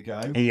who's going to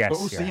go. Yes, but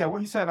also,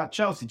 what you say about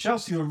Chelsea?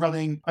 Chelsea are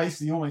running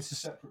basically almost a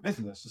separate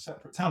business, a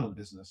separate talent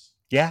business.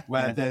 Yeah.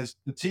 Where there's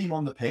the team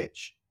on the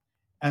pitch,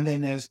 and then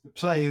there's the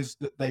players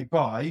that they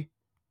buy,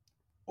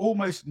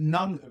 almost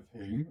none of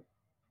whom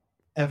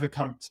ever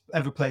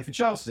play for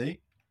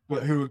Chelsea,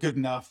 but who are good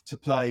enough to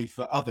play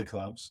for other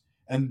clubs.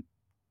 And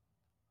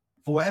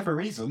for whatever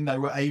reason, they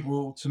were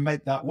able to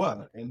make that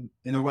work in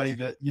a way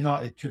that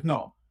United could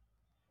not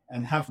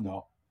and have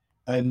not.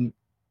 And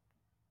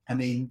I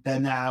mean, they're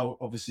now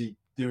obviously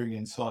doing it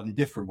in slightly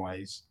different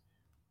ways.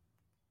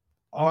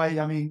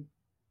 I mean,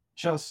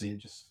 Chelsea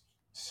just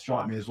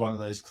strike me as one of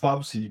those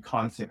clubs, and you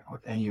kind of think,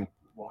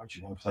 why do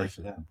you want to play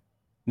for them?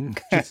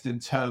 Just in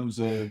terms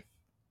of,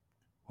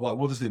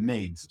 what does it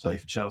mean to play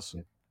for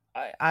Chelsea?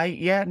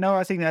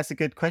 I think that's a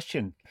good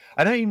question.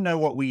 I don't even know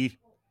what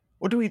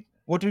do we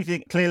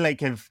think?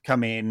 Clearlake have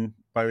come in,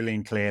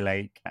 Bowling,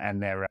 Clearlake,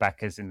 and their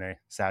backers in the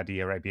Saudi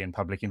Arabian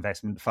Public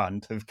Investment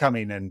Fund have come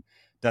in and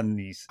done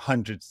these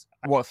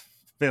what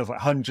feels like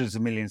hundreds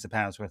of millions of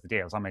pounds worth of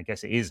deals. I mean, I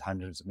guess it is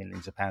hundreds of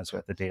millions of pounds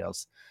worth of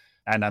deals.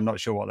 And I'm not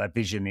sure what their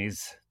vision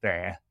is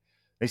there.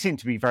 They seem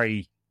to be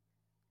very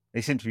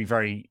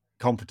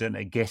competent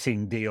at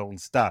getting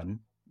deals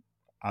done.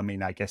 I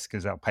mean, I guess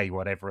because they'll pay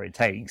whatever it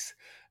takes,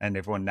 and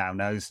everyone now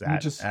knows that. You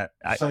just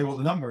say what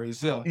the number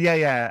is.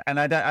 Yeah. And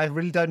I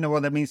really don't know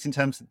what that means in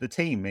terms of the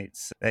team.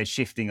 They're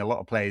shifting a lot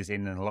of players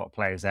in and a lot of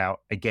players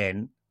out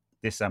again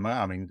this summer.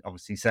 I mean,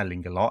 obviously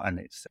selling a lot, and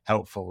it's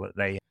helpful that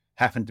they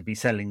happen to be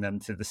selling them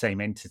to the same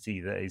entity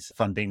that is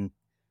funding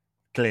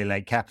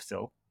Clearlake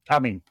Capital. I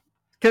mean,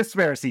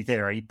 conspiracy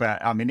theory,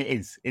 but I mean,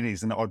 it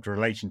is an odd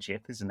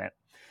relationship, isn't it?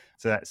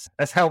 So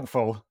that's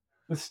helpful.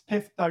 The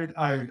Spiff don't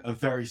own a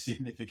very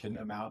significant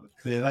amount of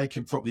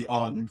Clearlake, probably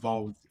aren't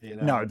involved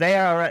in. No,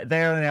 they're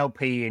an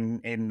LP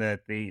in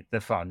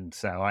the fund.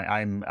 So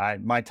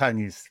my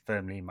tongue is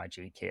firmly in my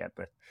cheek here,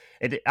 but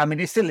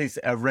it still is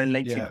a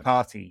related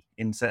party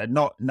in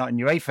not in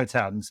UEFA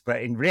terms,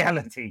 but in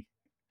reality.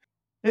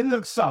 It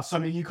looks sus. I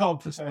mean, you can't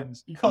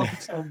pretend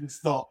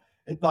it's not.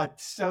 It's like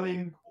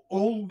selling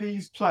all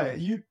these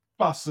players. You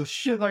bust a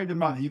shitload of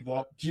money.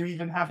 What do you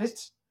even have it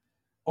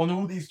on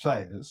all these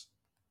players?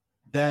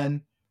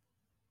 Then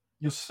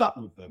you're stuck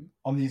with them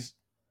on these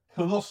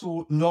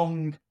colossal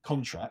long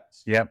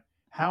contracts. Yep.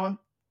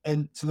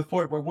 And to the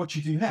point where what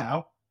you do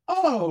now?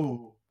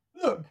 Oh,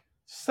 look,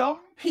 some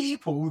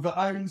people that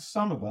own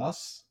some of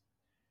us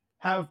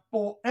have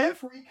bought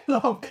every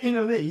club in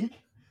a league,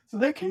 so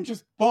they can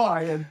just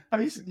buy and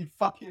basically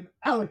fucking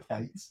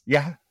allocate.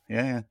 Yeah.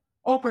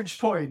 Aldridge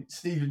Point,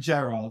 Steven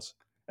Gerrard.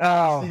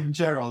 Oh, Steven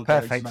Gerrard.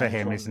 Perfect for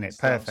him, isn't it?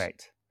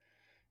 Perfect.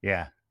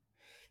 Yeah.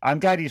 I'm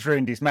glad he's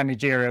ruined his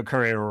managerial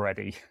career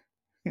already.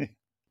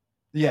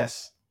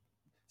 Yes.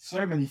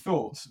 So many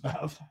thoughts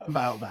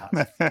about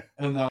that.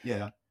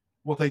 And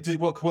what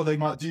they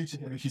might do to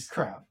him if he's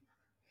crap.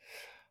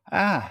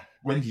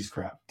 When he's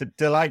crap.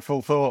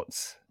 Delightful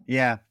thoughts.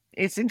 Yeah.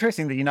 It's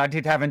interesting that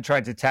United haven't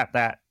tried to tap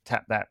that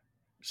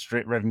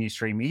revenue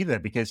stream either,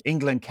 because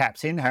England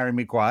captain Harry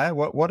Maguire,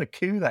 what a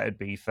coup that would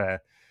be for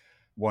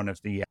one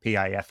of the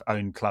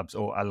PIF-owned clubs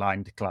or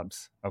aligned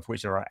clubs, of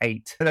which there are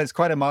 8. So there's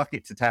quite a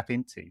market to tap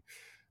into.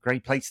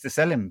 Great place to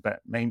sell him, but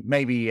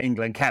maybe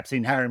England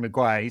captain Harry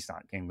Maguire, he's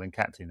not England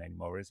captain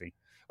anymore, is he?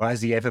 Or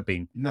has he ever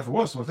been? Never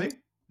was he?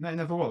 No, he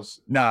never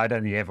was. No, I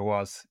don't think he ever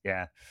was,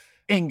 yeah.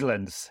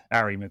 England's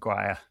Harry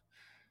Maguire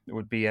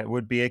would be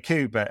a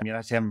coup, but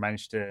United haven't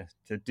managed to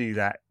do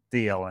that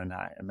deal, and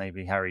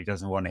maybe Harry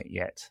doesn't want it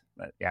yet.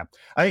 But yeah,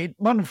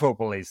 modern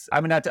football is.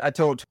 I mean, I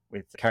talked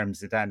with Karim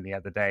Zidane the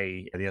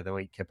other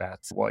week about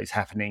what is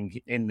happening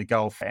in the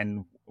Gulf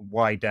and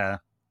wider,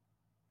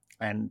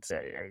 and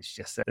it's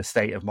just the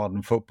state of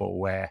modern football,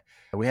 where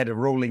we had a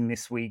ruling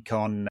this week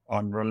on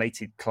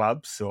related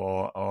clubs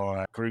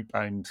or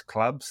group-owned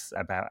clubs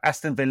about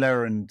Aston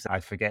Villa, and I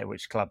forget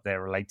which club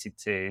they're related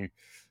to,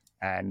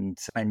 and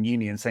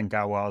Union St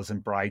Galwaz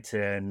and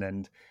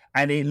Brighton,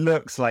 and it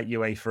looks like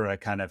UEFA are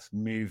kind of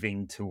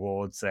moving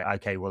towards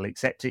okay, we'll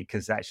accept it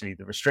because actually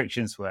the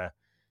restrictions were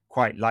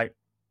quite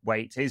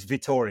lightweight. It's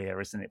Vitoria,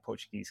 isn't it,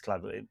 Portuguese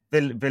club?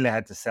 Villa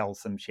had to sell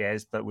some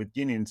shares, but with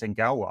Union St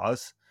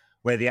Galwaz,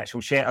 where the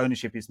actual share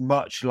ownership is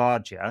much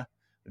larger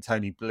than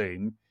Tony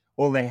Bloom,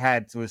 all they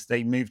had was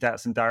they moved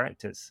out some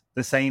directors,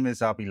 the same as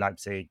RB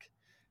Leipzig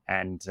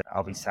and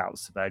RB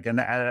Salzburg, and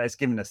that's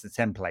given us the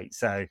template.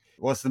 So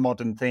what's the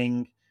modern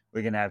thing?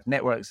 We're going to have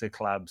networks of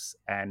clubs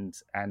and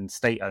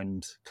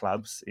state-owned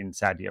clubs in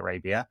Saudi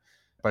Arabia,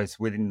 both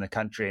within the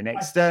country and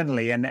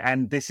externally.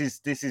 And this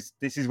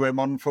is where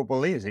modern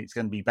football is. It's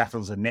going to be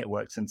battles of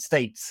networks and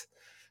states,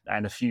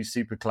 and a few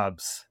super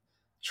clubs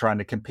trying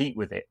to compete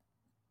with it.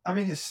 I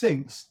mean, it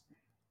stinks.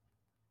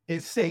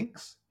 It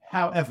stinks.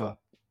 However,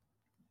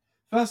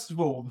 first of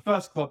all, the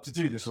first club to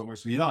do this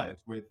almost was United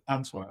with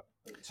Antwerp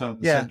at the turn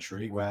of the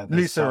century, where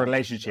looser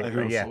relationship,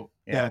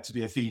 to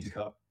be a feeder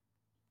club.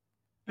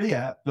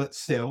 But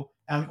still,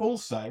 and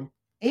also,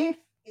 if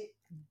it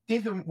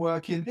didn't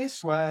work in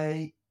this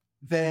way,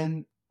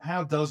 then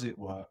how does it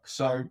work?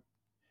 So,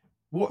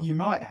 what you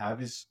might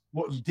have is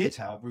what you did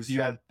have was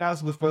you had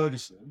Basil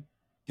Ferguson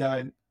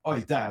going, "Oh,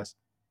 Dad,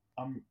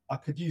 I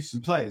could use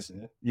some players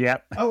here."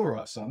 Yep. Oh, all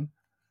right, son.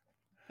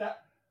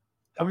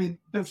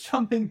 There's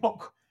something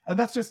not, and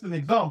that's just an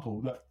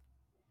example.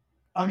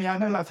 I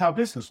know that's how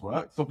business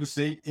works.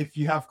 Obviously, if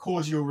you have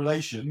cordial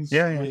relations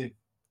with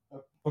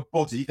a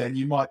body, then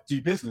you might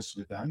do business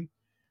with them.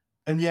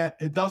 And yet,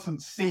 it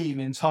doesn't seem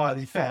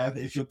entirely fair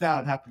that if your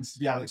dad happens to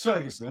be Alex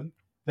Ferguson,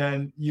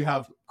 then you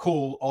have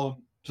call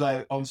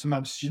on some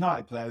Manchester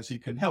United players who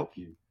can help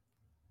you.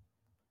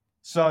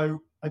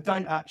 So I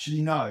don't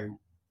actually know.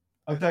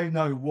 I don't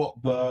know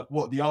what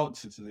the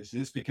answer to this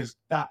is, because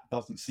that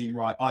doesn't seem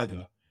right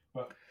either.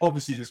 But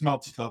obviously, this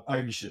multi-club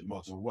ownership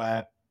model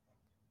where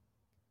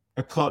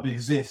a club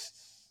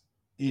exists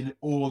in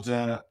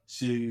order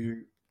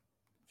to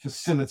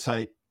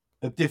facilitate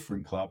a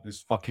different club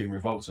is fucking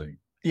revolting.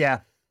 Yeah.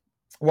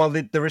 Well,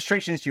 the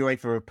restrictions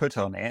UEFA have put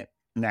on it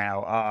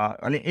now are,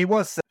 it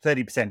was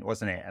 30%,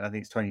 wasn't it? And I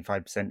think it's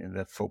 25% in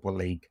the Football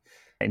League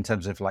in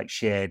terms of like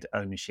shared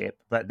ownership.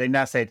 But they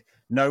now said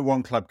no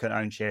one club can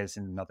own shares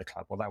in another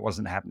club. Well, that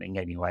wasn't happening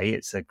anyway.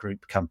 It's a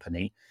group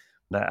company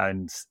that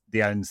owns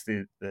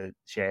the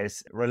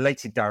shares.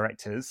 Related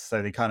directors,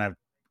 so they kind of,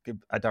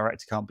 a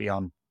director can't be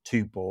on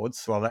two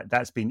boards. Well,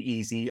 that's been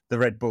easy. The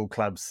Red Bull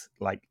clubs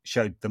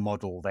showed the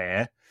model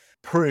there.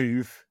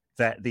 Prove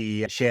that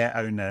the share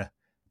owner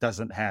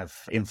doesn't have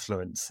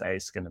influence.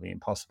 It's going to be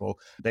impossible.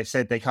 They've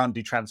said they can't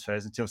do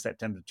transfers until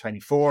September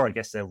 24. I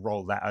guess they'll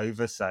roll that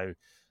over. So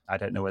I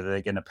don't know whether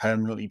they're going to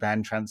permanently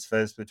ban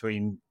transfers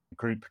between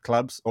group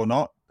clubs or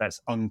not. That's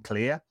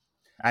unclear.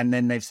 And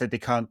then they've said they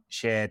can't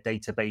share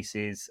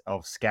databases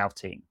of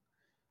scouting.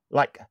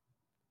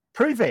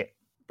 Prove it.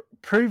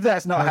 Prove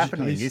that's not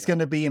happening. It's going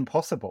to be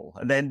impossible.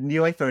 And then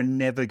UEFA are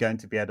never going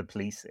to be able to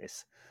police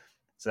this.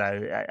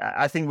 So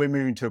I think we're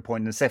moving to a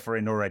point, and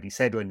Ceferin already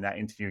said in that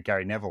interview with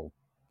Gary Neville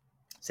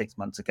 6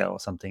 months ago or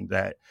something,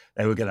 that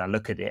they were going to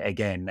look at it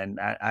again. And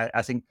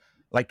I think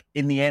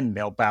in the end,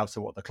 they'll bow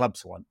to what the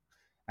clubs want.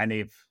 And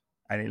it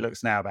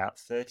looks now about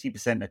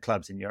 30% of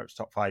clubs in Europe's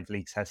top 5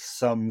 leagues has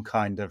some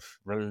kind of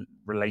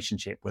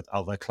relationship with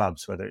other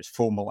clubs, whether it's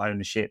formal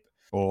ownership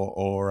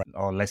or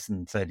less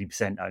than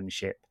 30%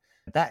 ownership.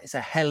 That is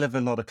a hell of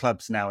a lot of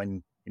clubs now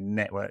in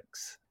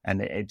networks,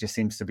 and it just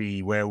seems to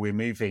be where we're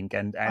moving.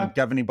 And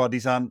governing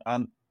bodies are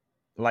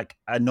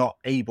not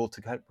able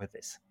to cope with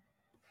this.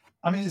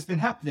 It's been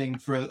happening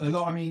for a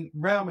lot.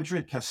 Real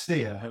Madrid,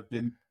 Castilla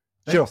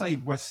they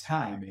played West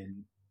Ham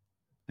in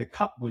the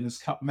Cup Winners'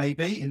 Cup,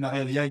 maybe in the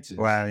early 80s.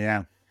 Well,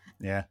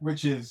 yeah.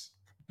 Which is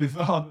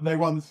bizarre. They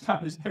won the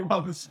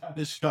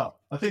Spanish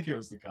Cup. I think it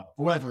was the Cup,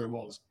 whatever it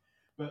was.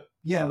 But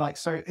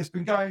so it's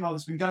been going on.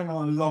 It's been going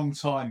on a long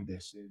time.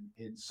 This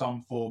in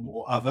some form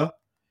or other,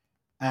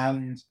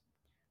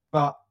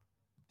 but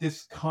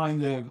this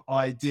kind of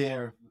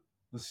idea of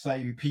the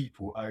same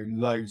people own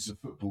loads of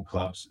football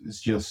clubs is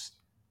just,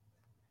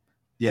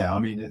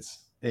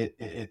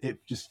 it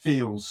just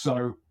feels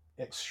so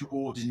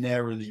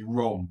extraordinarily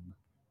wrong,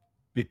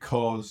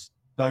 because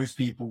those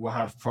people will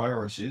have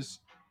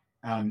priorities,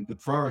 and the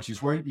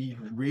priorities won't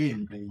even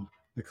really be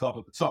the club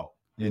at the top.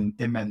 In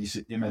many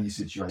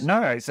situations.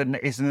 No, it's a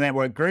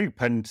network group,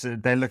 and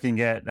they're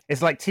looking at,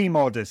 it's like team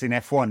orders in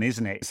F1,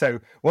 isn't it? So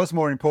what's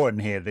more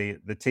important here,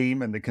 the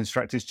team and the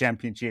Constructors'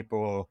 Championship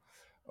or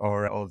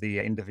the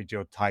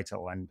individual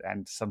title?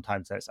 And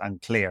sometimes that's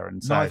unclear.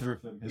 And so neither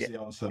of them is the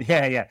answer.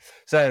 Yeah.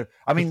 So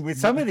with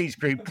some of these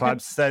group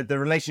clubs, the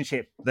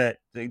relationship that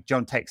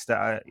John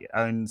Textor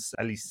owns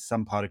at least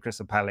some part of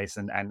Crystal Palace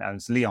and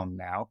owns Lyon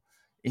now,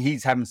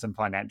 he's having some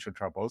financial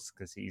troubles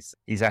because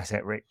he's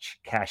asset rich,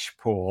 cash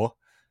poor.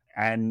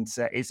 And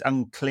it's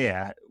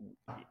unclear,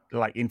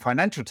 in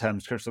financial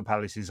terms, Crystal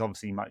Palace is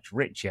obviously much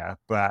richer,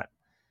 but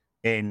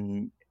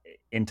in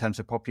terms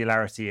of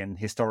popularity and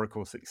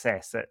historical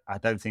success, I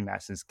don't think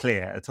that's as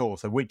clear at all.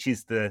 So which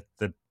is the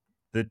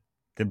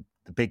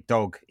the big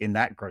dog in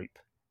that group.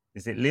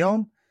 Is it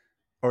Lyon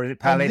or is it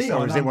Palace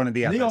or is it one of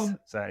the others? Lyon,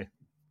 so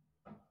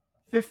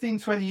 15,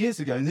 20 years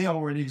ago, Lyon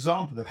were an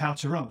example of how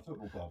to run a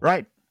football club.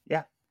 Right.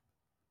 Yeah.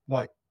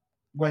 Like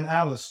when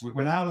Alice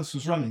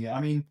was running it, I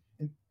mean,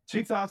 in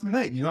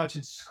 2008,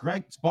 United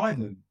scraped by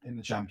them in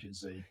the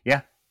Champions League.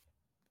 Yeah.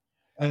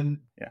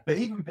 But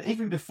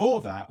even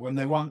before that, when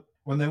they won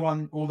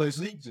all those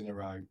leagues in a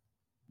row,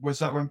 was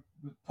that when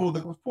Paul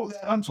the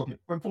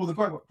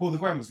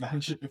Gwen was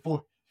manager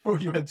before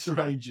you went to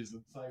Rangers,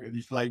 and so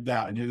he flamed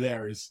out in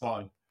hilarious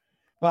style.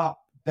 But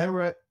they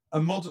were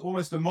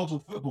almost a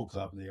model football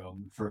club,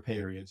 Lyon, for a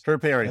period.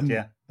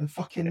 And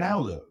fucking now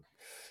look.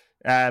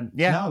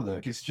 Now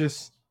look, it's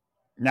just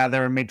now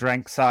they're a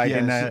mid-ranked side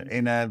in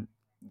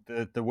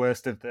the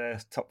worst of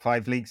the top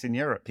 5 leagues in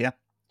Europe. Yeah,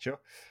 sure.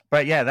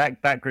 But yeah,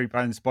 that group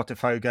owns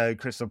Botafogo,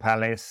 Crystal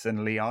Palace,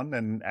 and Lyon,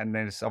 and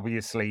there's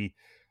obviously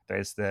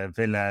the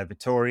Villa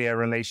Vittoria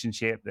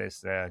relationship. There's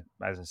the,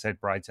 as I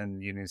said,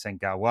 Brighton, Union St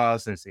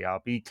Galloise. There's the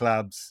RB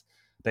clubs.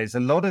 There's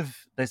a lot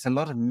of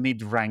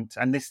mid-ranked,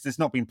 and this has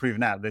not been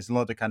proven out. There's a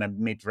lot of kind of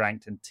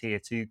mid-ranked and tier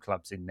 2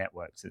 clubs in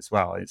networks as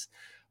well. It's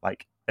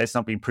like it's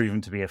not been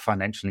proven to be a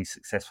financially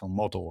successful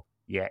model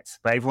yet,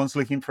 but everyone's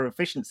looking for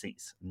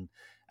efficiencies,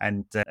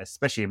 and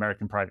especially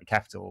American private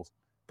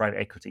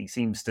equity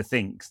seems to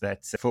think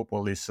that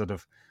football is sort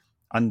of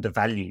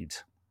undervalued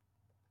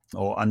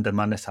or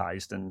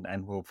under-monetized,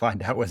 and we'll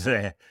find out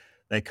whether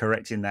they're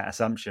correct in that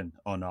assumption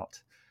or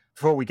not.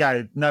 Before we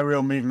go, no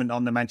real movement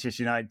on the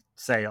Manchester United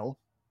sale.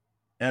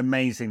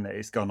 Amazing that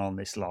it's gone on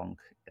this long.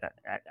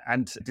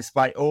 And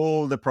despite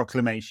all the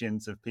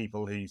proclamations of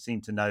people who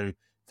seem to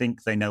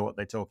think they know what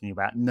they're talking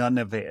about, none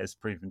of it has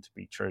proven to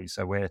be true.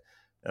 So we're,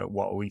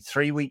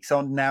 3 weeks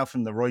on now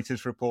from the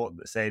Reuters report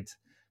that said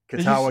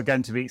Qatar were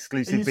going to be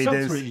exclusive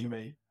bidders. Subtweeting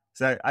me?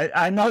 So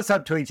I'm not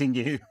subtweeting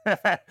you.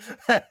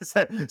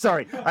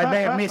 Sorry, I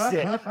may have missed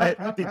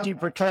it. Did you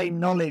proclaim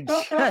knowledge?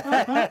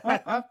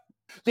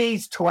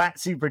 These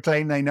twats who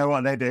proclaim they know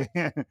what they're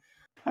doing.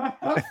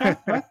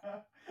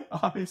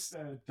 I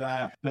said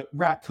that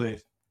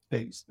Ratcliffe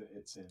thinks that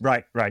it's in.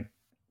 Right.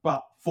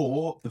 But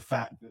for the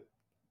fact that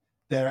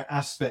there are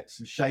aspects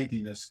of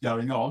shadiness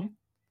going on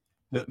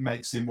that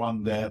makes him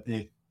wonder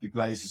if the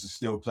Glazers are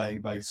still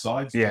playing both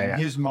sides. In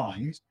his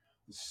mind,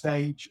 the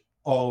stage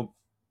of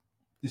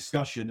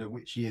discussion at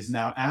which he is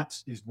now at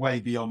is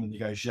way beyond the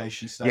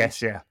negotiation stage.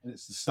 Yes, yeah. And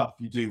it's the stuff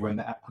you do when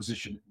the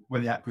acquisition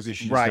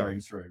is going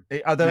through.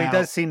 Although it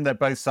does seem that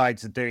both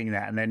sides are doing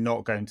that, and they're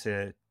not going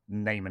to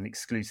name an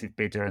exclusive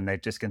bidder, and they're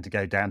just going to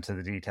go down to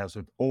the details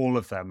with all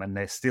of them. And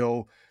there's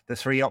still the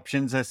 4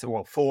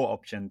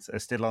 options are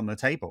still on the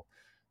table.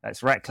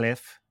 That's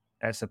Ratcliffe.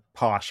 That's a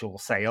partial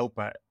sale,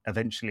 but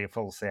eventually a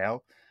full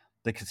sale.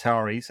 The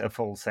Qataris, a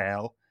full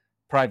sale.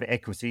 Private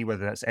equity,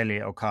 whether that's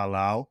Elliott or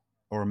Carlyle,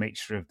 or a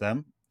mixture of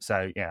them.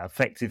 So yeah,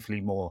 effectively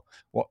more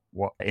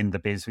what in the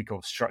biz we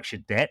call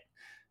structured debt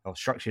or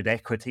structured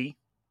equity,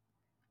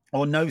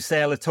 or no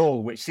sale at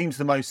all, which seems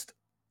the most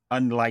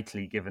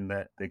unlikely given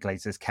that the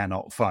Glazers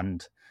cannot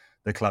fund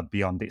the club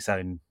beyond its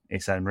own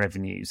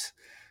revenues.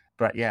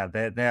 But yeah,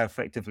 they're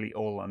effectively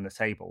all on the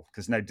table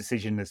because no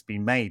decision has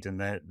been made, and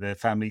the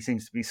family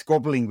seems to be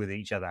squabbling with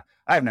each other.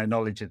 I have no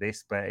knowledge of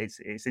this, but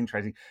it's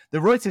interesting. The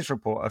Reuters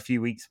report a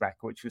few weeks back,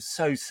 which was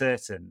so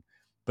certain,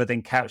 but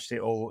then couched it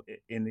all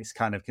in this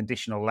kind of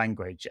conditional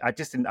language. I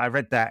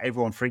read that,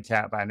 everyone freaked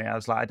out about it. I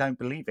was like, I don't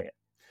believe it.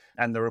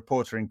 And the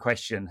reporter in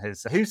question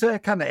who's a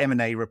kind of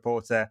M&A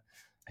reporter,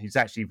 who's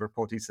actually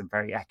reported some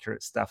very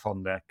accurate stuff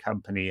on the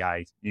company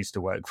I used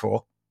to work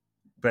for.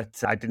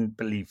 But I didn't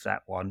believe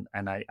that one.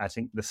 And I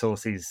think the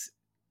sources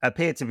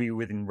appear to be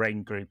within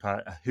Rain Group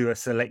who are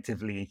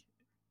selectively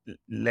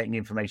letting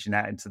information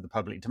out into the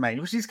public domain,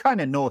 which is kind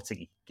of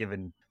naughty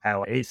given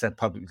how it's a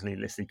publicly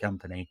listed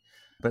company,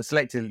 but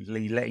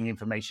selectively letting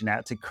information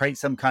out to create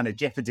some kind of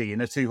jeopardy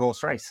in a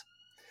 2-horse race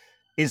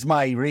is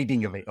my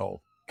reading of it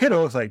all. Could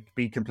also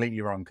be completely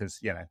wrong because,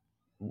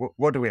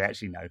 what do we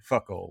actually know?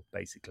 Fuck all,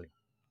 basically.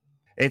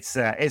 It's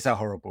a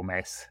horrible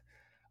mess.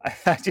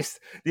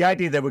 The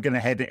idea that we're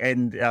going to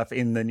end up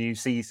in the new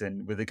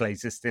season with the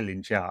Glazers still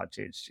in charge,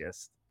 it's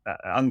just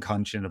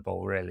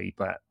unconscionable, really.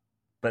 But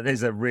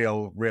there's a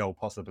real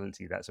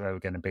possibility that's where we're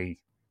going to be.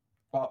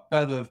 But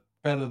better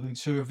than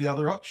 2 of the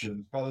other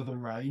options, better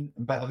than Rain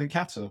and better than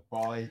Qatar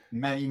by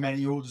many,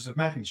 many orders of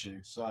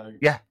magnitude. So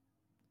yeah.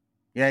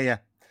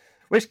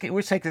 Which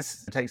takes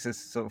us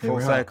sort of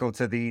full circle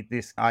to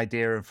this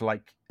idea of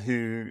like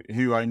who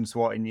owns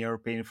what in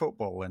European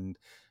football. And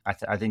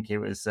I think it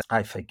was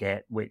I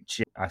forget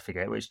which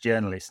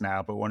journalist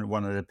now, but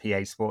one of the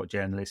PA Sport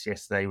journalists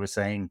yesterday was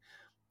saying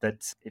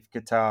that if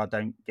Qatar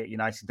don't get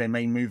United, they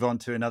may move on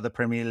to another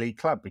Premier League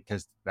club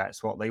because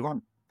that's what they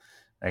want.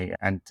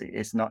 And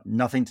it's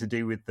nothing to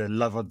do with the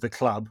love of the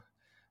club,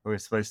 we're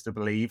supposed to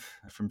believe,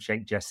 from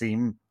Sheikh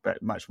Jassim,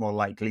 but much more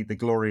likely the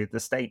glory of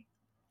the state.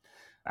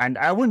 And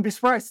I wouldn't be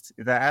surprised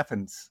if that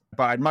happens,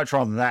 but I'd much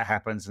rather that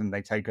happens than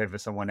they take over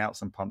someone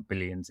else and pump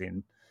billions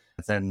in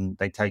than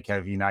they take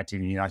over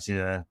United and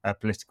United a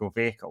political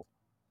vehicle.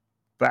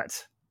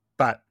 But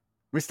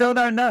We still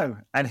don't know,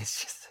 and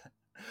it's just.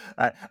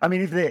 I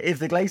mean, if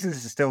the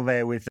Glazers are still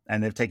there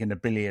and they've taken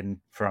 $1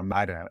 billion from,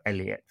 I don't know,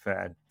 Elliott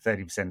for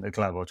 30% of the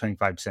club or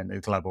 25% of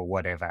the club or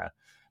whatever,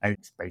 and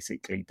it's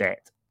basically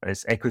debt.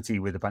 There's equity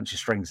with a bunch of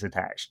strings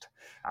attached.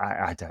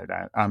 I don't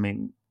know. I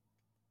mean,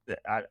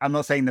 I'm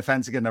not saying the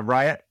fans are going to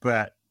riot,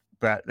 but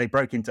they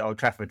broke into Old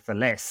Trafford for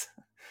less,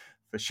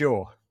 for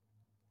sure.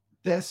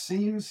 There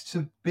seems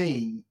to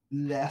be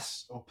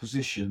less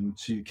opposition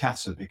to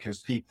Qatar because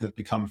people have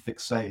become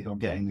fixated on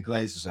getting the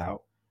Glazers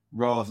out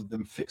rather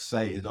than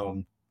fixated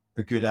on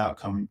a good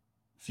outcome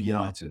for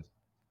United.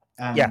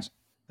 And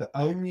the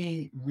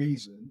only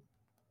reason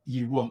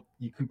you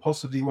can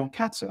possibly want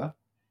Qatar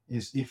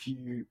is if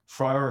you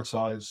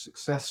prioritise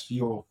success for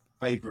your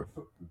favourite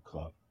football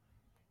club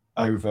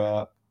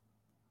over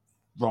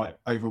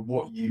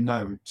what you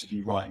know to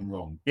be right and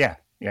wrong. Yeah.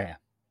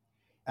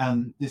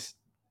 And this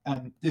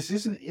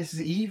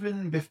is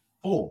even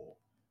before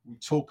we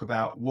talk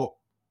about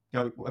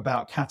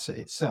about Qatar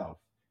itself.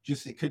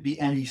 Just it could be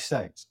any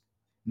state.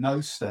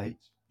 No state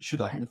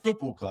should own a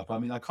football club. I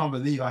mean, I can't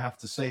believe I have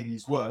to say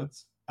these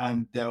words,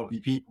 and there'll be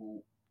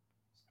people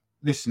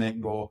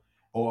listening or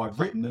I've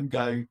written them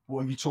going,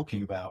 "What are you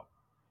talking about?"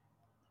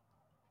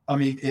 I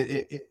mean,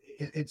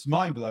 it's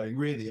mind blowing,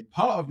 really. And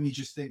part of me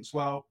just thinks,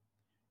 well,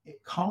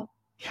 it can't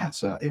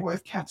Qatar. What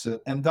if Qatar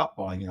end up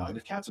buying United?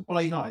 If Qatar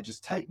buy United,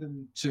 just take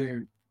them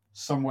to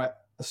somewhere,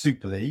 a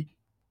Super League,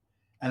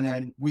 and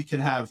then we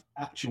can have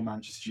actual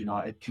Manchester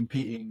United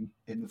competing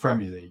in the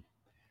Premier League.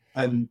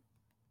 And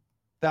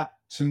that,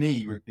 to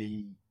me, would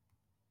be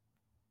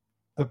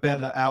a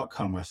better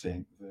outcome, I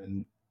think,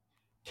 than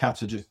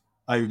Qatar just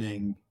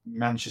owning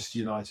Manchester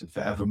United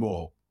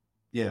forevermore.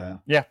 Yeah.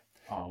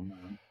 Oh,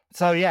 man.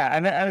 So,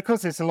 and of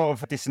course, there's a lot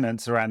of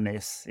dissonance around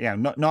this,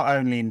 not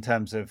only in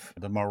terms of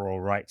the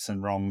moral rights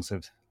and wrongs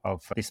of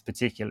this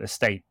particular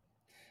state,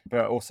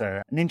 but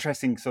also an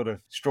interesting sort of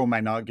straw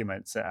man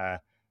arguments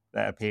that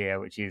appear,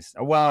 which is,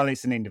 well,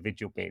 it's an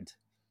individual bid,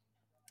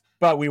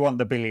 but we want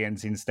the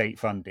billions in state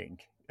funding.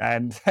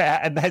 And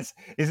that's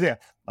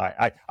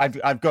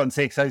I've gotten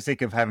so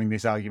sick of having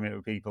this argument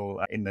with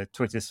people in the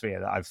Twitter sphere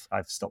that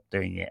I've stopped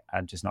doing it.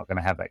 I'm just not going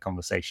to have that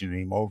conversation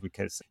anymore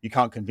because you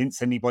can't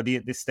convince anybody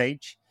at this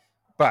stage.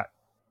 But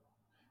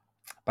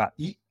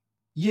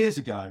years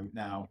ago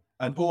now,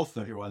 an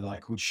author who I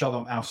like called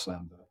Shalom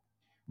Auslander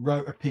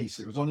wrote a piece.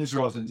 It was on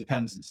Israel's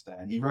Independence Day,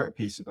 and he wrote a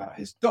piece about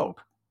his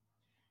dog.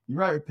 He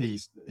wrote a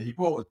piece that he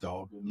bought a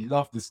dog and he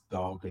loved this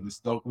dog, and this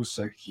dog was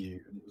so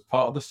cute and it was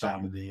part of the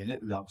family and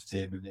it loved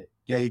him and it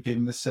gave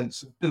him the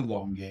sense of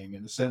belonging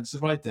and a sense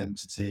of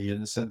identity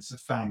and a sense of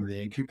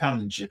family and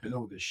companionship and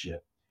all this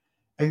shit.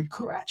 And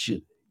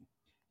gradually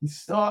he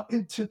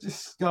started to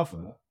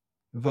discover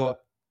that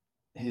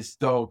his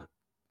dog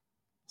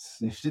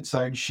sniffed its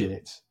own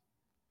shit,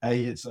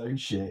 ate its own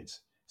shit,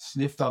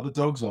 sniffed other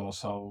dogs'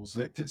 arseholes,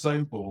 licked its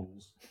own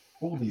balls,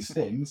 all these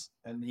things.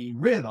 And he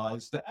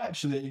realized that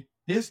actually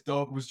his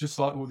dog was just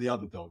like all the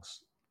other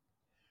dogs,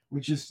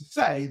 which is to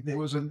say there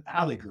was an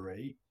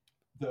allegory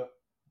that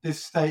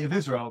this state of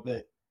Israel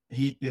that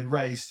he'd been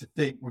raised to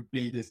think would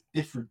be this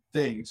different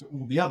thing to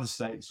all the other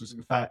states was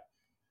in fact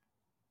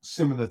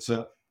similar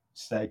to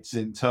states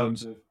in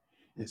terms of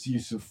its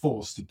use of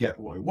force to get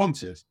what it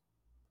wanted.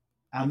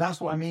 And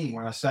that's what I mean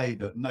when I say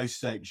that no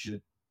state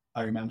should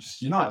own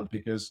Manchester United,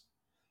 because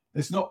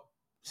it's not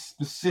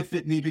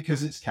specifically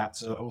because it's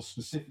Qatar or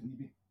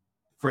specifically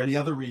for any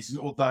other reason,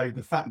 although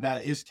the fact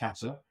that it is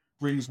Qatar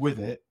brings with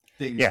it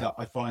things that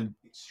I find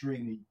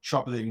extremely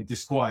troubling and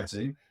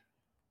disquieting.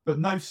 But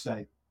no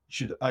state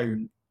should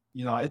own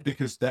United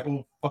because they're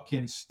all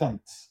fucking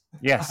states.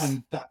 Yes.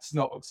 And that's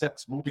not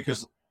acceptable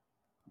because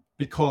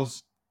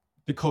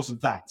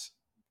of that.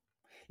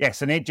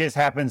 Yes, and it just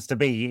happens to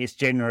be it's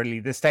generally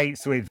the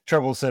states with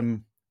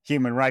troublesome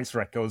human rights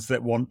records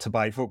that want to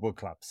buy football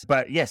clubs.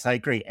 But yes, I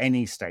agree,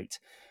 any state.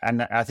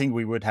 And I think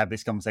we would have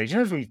this conversation,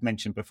 as we've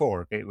mentioned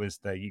before, if it was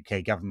the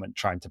UK government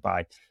trying to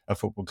buy a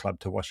football club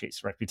to wash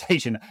its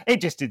reputation. It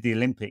just did the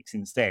Olympics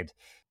instead.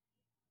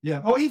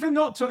 Yeah, or even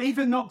not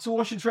to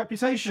wash its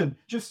reputation,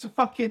 just to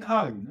fucking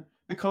own,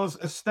 because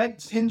a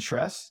state's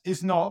interest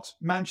is not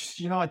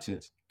Manchester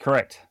United.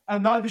 Correct.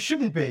 And neither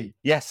should it be.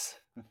 Yes.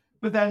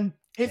 But then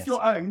if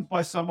you're owned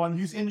by someone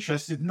who's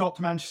interested, not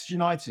Manchester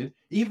United,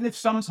 even if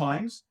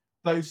sometimes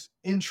those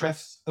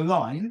interests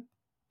align,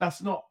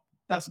 that's not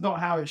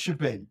how it should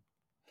be.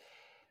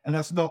 And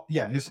that's not,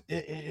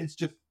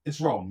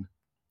 it's wrong.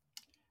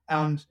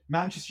 And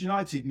Manchester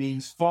United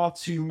means far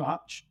too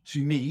much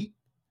to me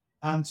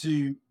and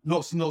to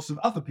lots and lots of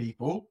other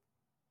people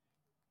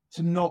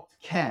to not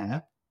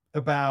care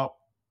about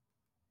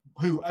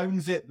who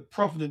owns it, the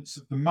provenance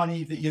of the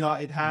money that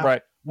United have,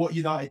 right, what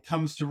United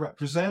comes to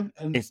represent,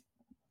 and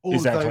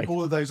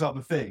all of those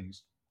other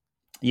things.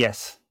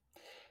 Yes.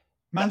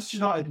 Manchester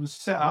United was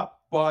set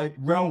up by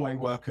railway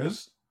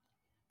workers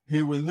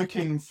who were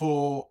looking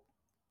for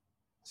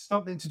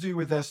something to do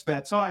with their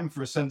spare time,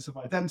 for a sense of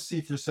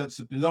identity, for a sense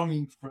of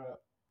belonging, for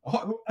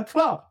a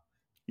club.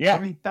 Yeah. I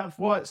mean, that's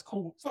why it's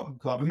called Tottenham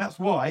Club. And that's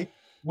why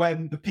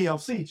when the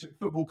PLC took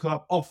football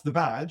club off the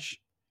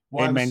badge,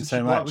 why it meant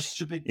so much. Why it was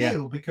such a big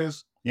deal?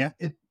 Because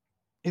it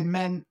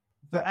meant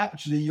that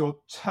actually you're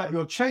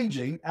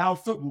changing our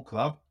football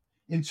club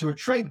into a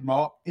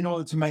trademark in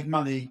order to make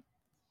money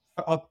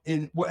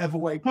in whatever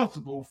way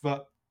possible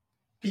for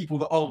people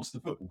that aren't the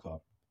football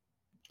club.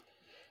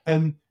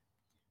 And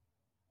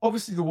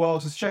obviously the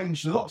world has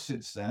changed a lot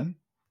since then,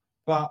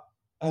 but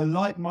a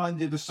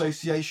like-minded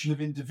association of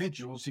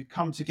individuals who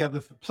come together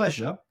for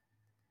pleasure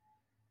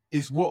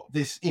is what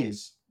this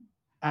is.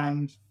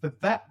 And for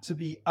that to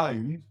be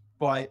owned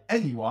by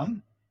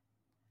anyone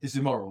is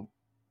immoral.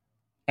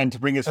 And to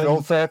bring us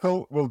full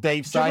circle, will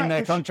Dave sign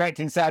their contract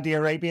in Saudi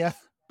Arabia?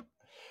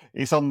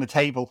 It's on the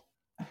table.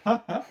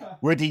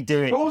 Would he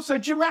do it? But also,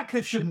 Jim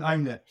Ratcliffe shouldn't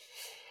own it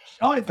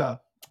either.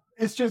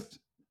 It's just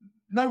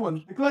no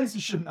one. The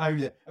Glazers shouldn't own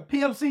it. A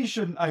PLC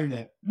shouldn't own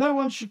it. No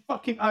one should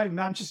fucking own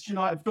Manchester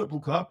United Football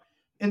Club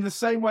in the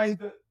same way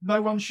that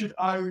no one should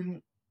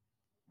own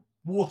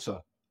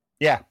water.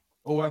 Yeah.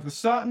 Or whether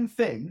certain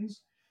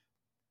things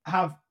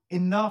have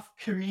enough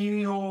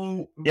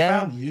communal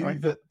value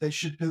that they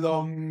should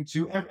belong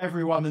to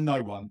everyone and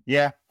no one.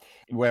 Yeah.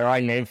 Where I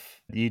live,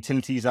 the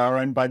utilities are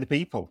owned by the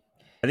people.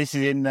 This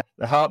is in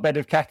the heartbed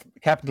of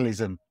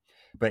capitalism.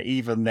 But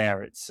even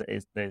there,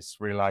 it's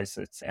realised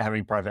that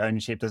having private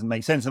ownership doesn't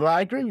make sense. But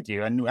I agree with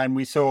you. And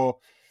we saw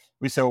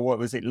what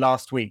was it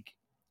last week?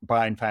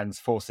 Bayern fans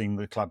forcing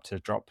the club to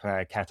drop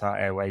Qatar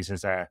Airways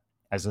as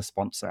a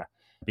sponsor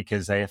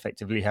because they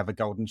effectively have a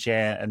golden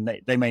share, and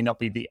they may not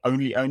be the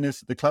only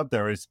owners of the club.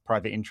 There is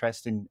private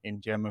interest in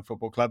German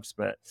football clubs,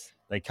 but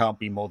they can't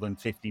be more than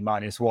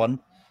 50-1.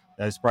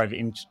 Those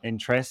private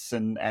interests,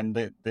 and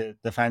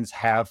the fans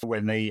have,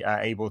 when they are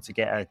able to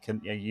get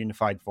a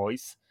unified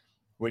voice,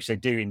 which they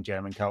do in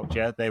German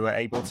culture, they were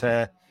able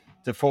to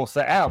force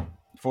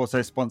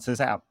those sponsors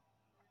out.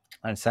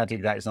 And sadly,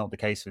 that is not the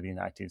case with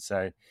United.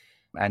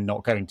 And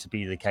not going to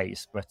be the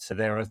case. But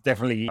there are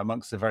definitely,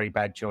 amongst the very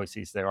bad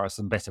choices, there are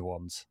some better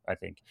ones, I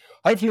think.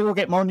 Hopefully we'll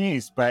get more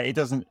news, but it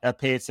doesn't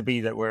appear to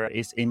be that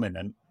it's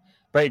imminent.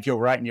 But if you're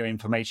right in your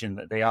information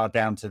that they are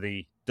down to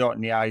the dotting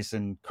the I's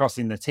and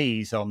crossing the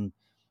T's on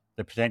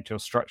the potential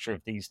structure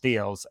of these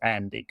deals,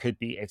 and it could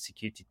be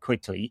executed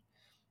quickly,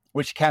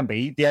 which can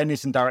be, the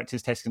owners and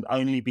directors test can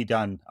only be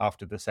done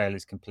after the sale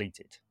is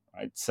completed,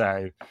 right?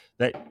 So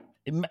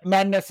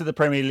madness of the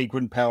Premier League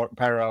wouldn't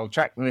parallel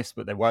track this,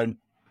 but they won't.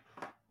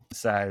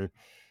 So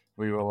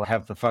we will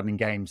have the fun and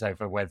games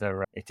over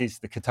whether it is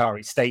the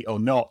Qatari state or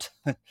not,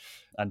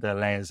 under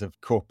layers of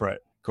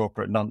corporate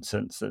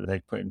nonsense that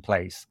they've put in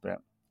place. But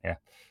yeah,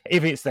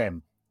 if it's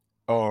them,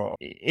 or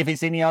if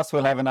it's Ineos,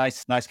 we'll have a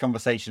nice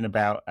conversation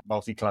about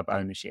multi-club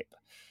ownership.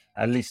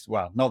 At least,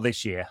 well, not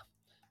this year,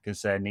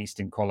 because Nice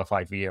didn't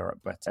qualify for Europe,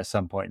 but at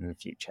some point in the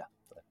future.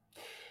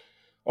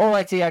 All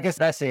righty, I guess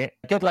that's it.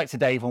 Good luck to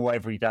Dave on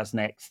whatever he does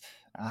next.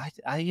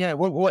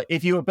 What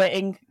if you were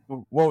betting,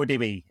 what would it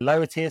be?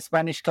 Lower tier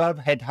Spanish club,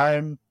 head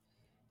home,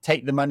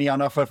 take the money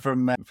on offer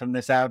from the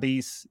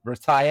Saudis,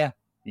 retire?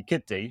 He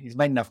could do. He's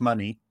made enough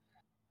money.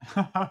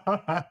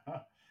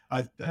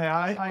 I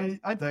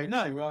don't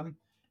know.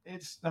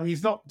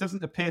 He's not.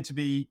 Doesn't appear to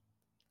be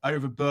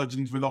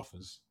overburdened with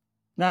offers.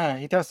 No,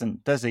 he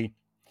doesn't, does he?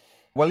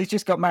 Well, he's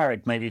just got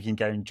married. Maybe he can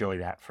go enjoy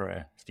that for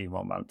a few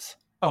more months.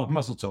 Oh,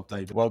 muzzle top,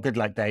 David. Well, good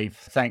luck, Dave.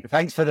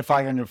 Thanks for the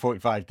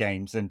 545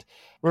 games. And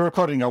we're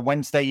recording on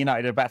Wednesday.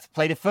 United are about to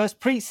play the first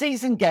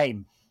pre-season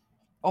game,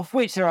 of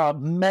which there are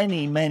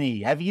many,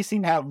 many. Have you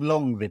seen how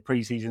long the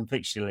pre-season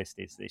fixture list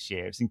is this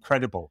year? It's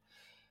incredible.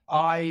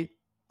 I'm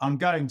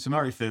going to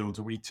Murrayfield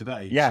a week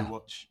today to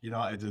watch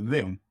United and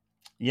Lyon.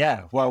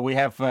 Yeah, well, we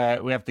have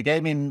the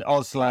game in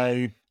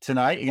Oslo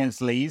tonight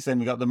against Leeds, and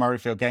we got the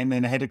Murrayfield game,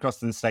 then head across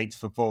to the States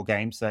for 4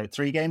 games. So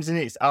 3 games in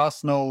it. It's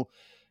Arsenal,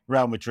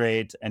 Real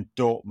Madrid and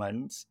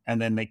Dortmund,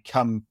 and then they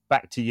come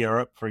back to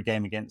Europe for a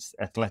game against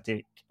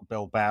Athletic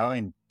Bilbao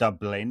in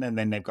Dublin, and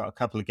then they've got a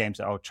couple of games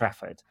at Old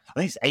Trafford. I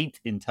think it's 8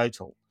 in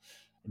total.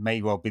 It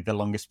may well be the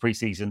longest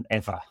pre-season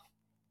ever.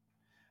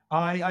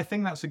 I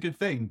think that's a good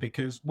thing,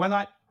 because when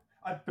not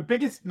the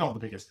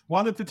biggest,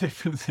 one of the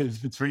differences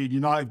between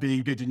United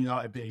being good and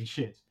United being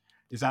shit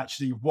is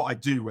actually what I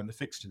do when the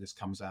fixture list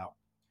comes out.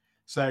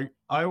 So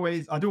I'd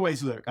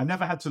always look. I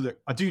never had to look.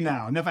 I do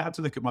now. I never had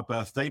to look at my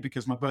birthday,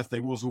 because my birthday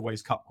was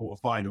always cup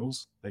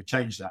quarterfinals. They've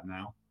changed that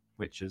now,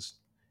 which is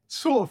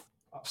sort of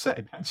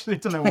upsetting, actually. I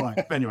don't know why.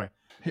 But anyway,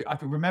 I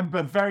can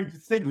remember very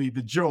distinctly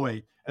the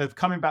joy of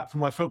coming back from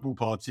my football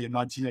party in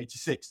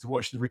 1986 to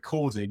watch the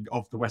recording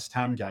of the West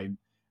Ham game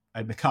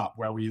in the cup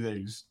where we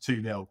lose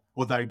 2-0.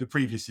 Although the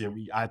previous year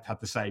I had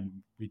the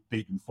same. We'd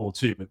beaten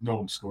 4-2, but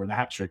Norm scoring a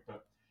hat-trick.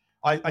 But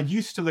I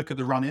used to look at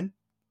the run-in,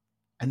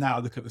 and now I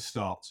look at the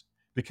start.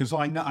 Because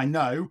I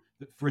know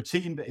that for a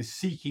team that is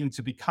seeking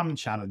to become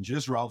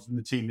challengers rather than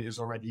the team that is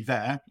already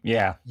there,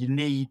 you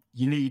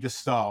need a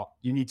start.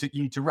 You need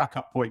to rack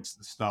up points at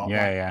the start.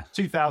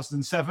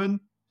 2007,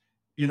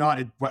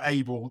 United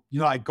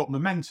got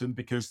momentum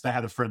because they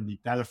had a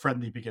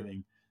friendly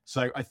beginning.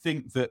 So I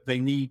think that they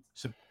need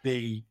to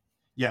be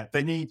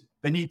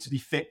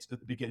fit at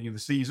the beginning of the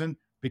season.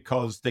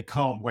 because they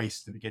can't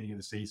waste the beginning of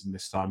the season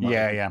this time.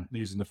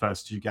 Losing the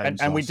first 2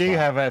 games. And we do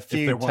have a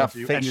few tough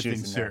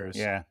fixtures. Serious.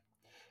 Yeah.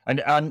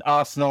 And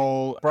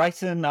Arsenal,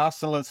 Brighton,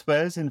 Arsenal and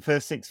Spurs in the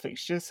first 6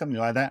 fixtures, something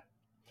like that.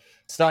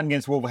 Starting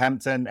against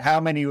Wolverhampton, how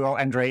many will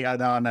Andre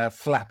Onana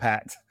flap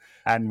at?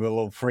 And we'll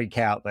all freak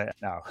out there.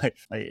 No,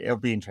 it'll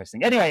be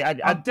interesting. Anyway,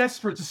 I'm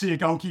desperate to see a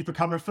goalkeeper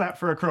coming flat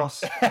for a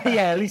cross.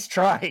 Yeah, at least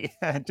try.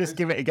 Just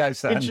give it a go,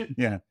 son.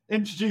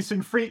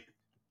 Introducing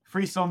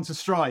Frisson to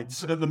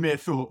strides at the mere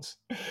thought.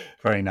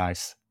 Very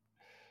nice.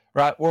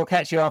 Right, we'll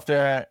catch you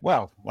after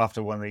one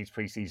of these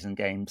preseason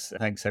games.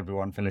 Thanks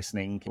everyone for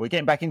listening. We're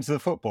getting back into the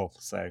football,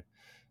 so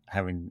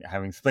having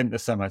spent the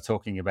summer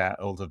talking about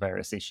all the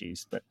various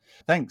issues. But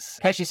thanks.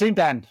 Catch you soon,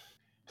 Dan.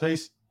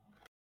 Please.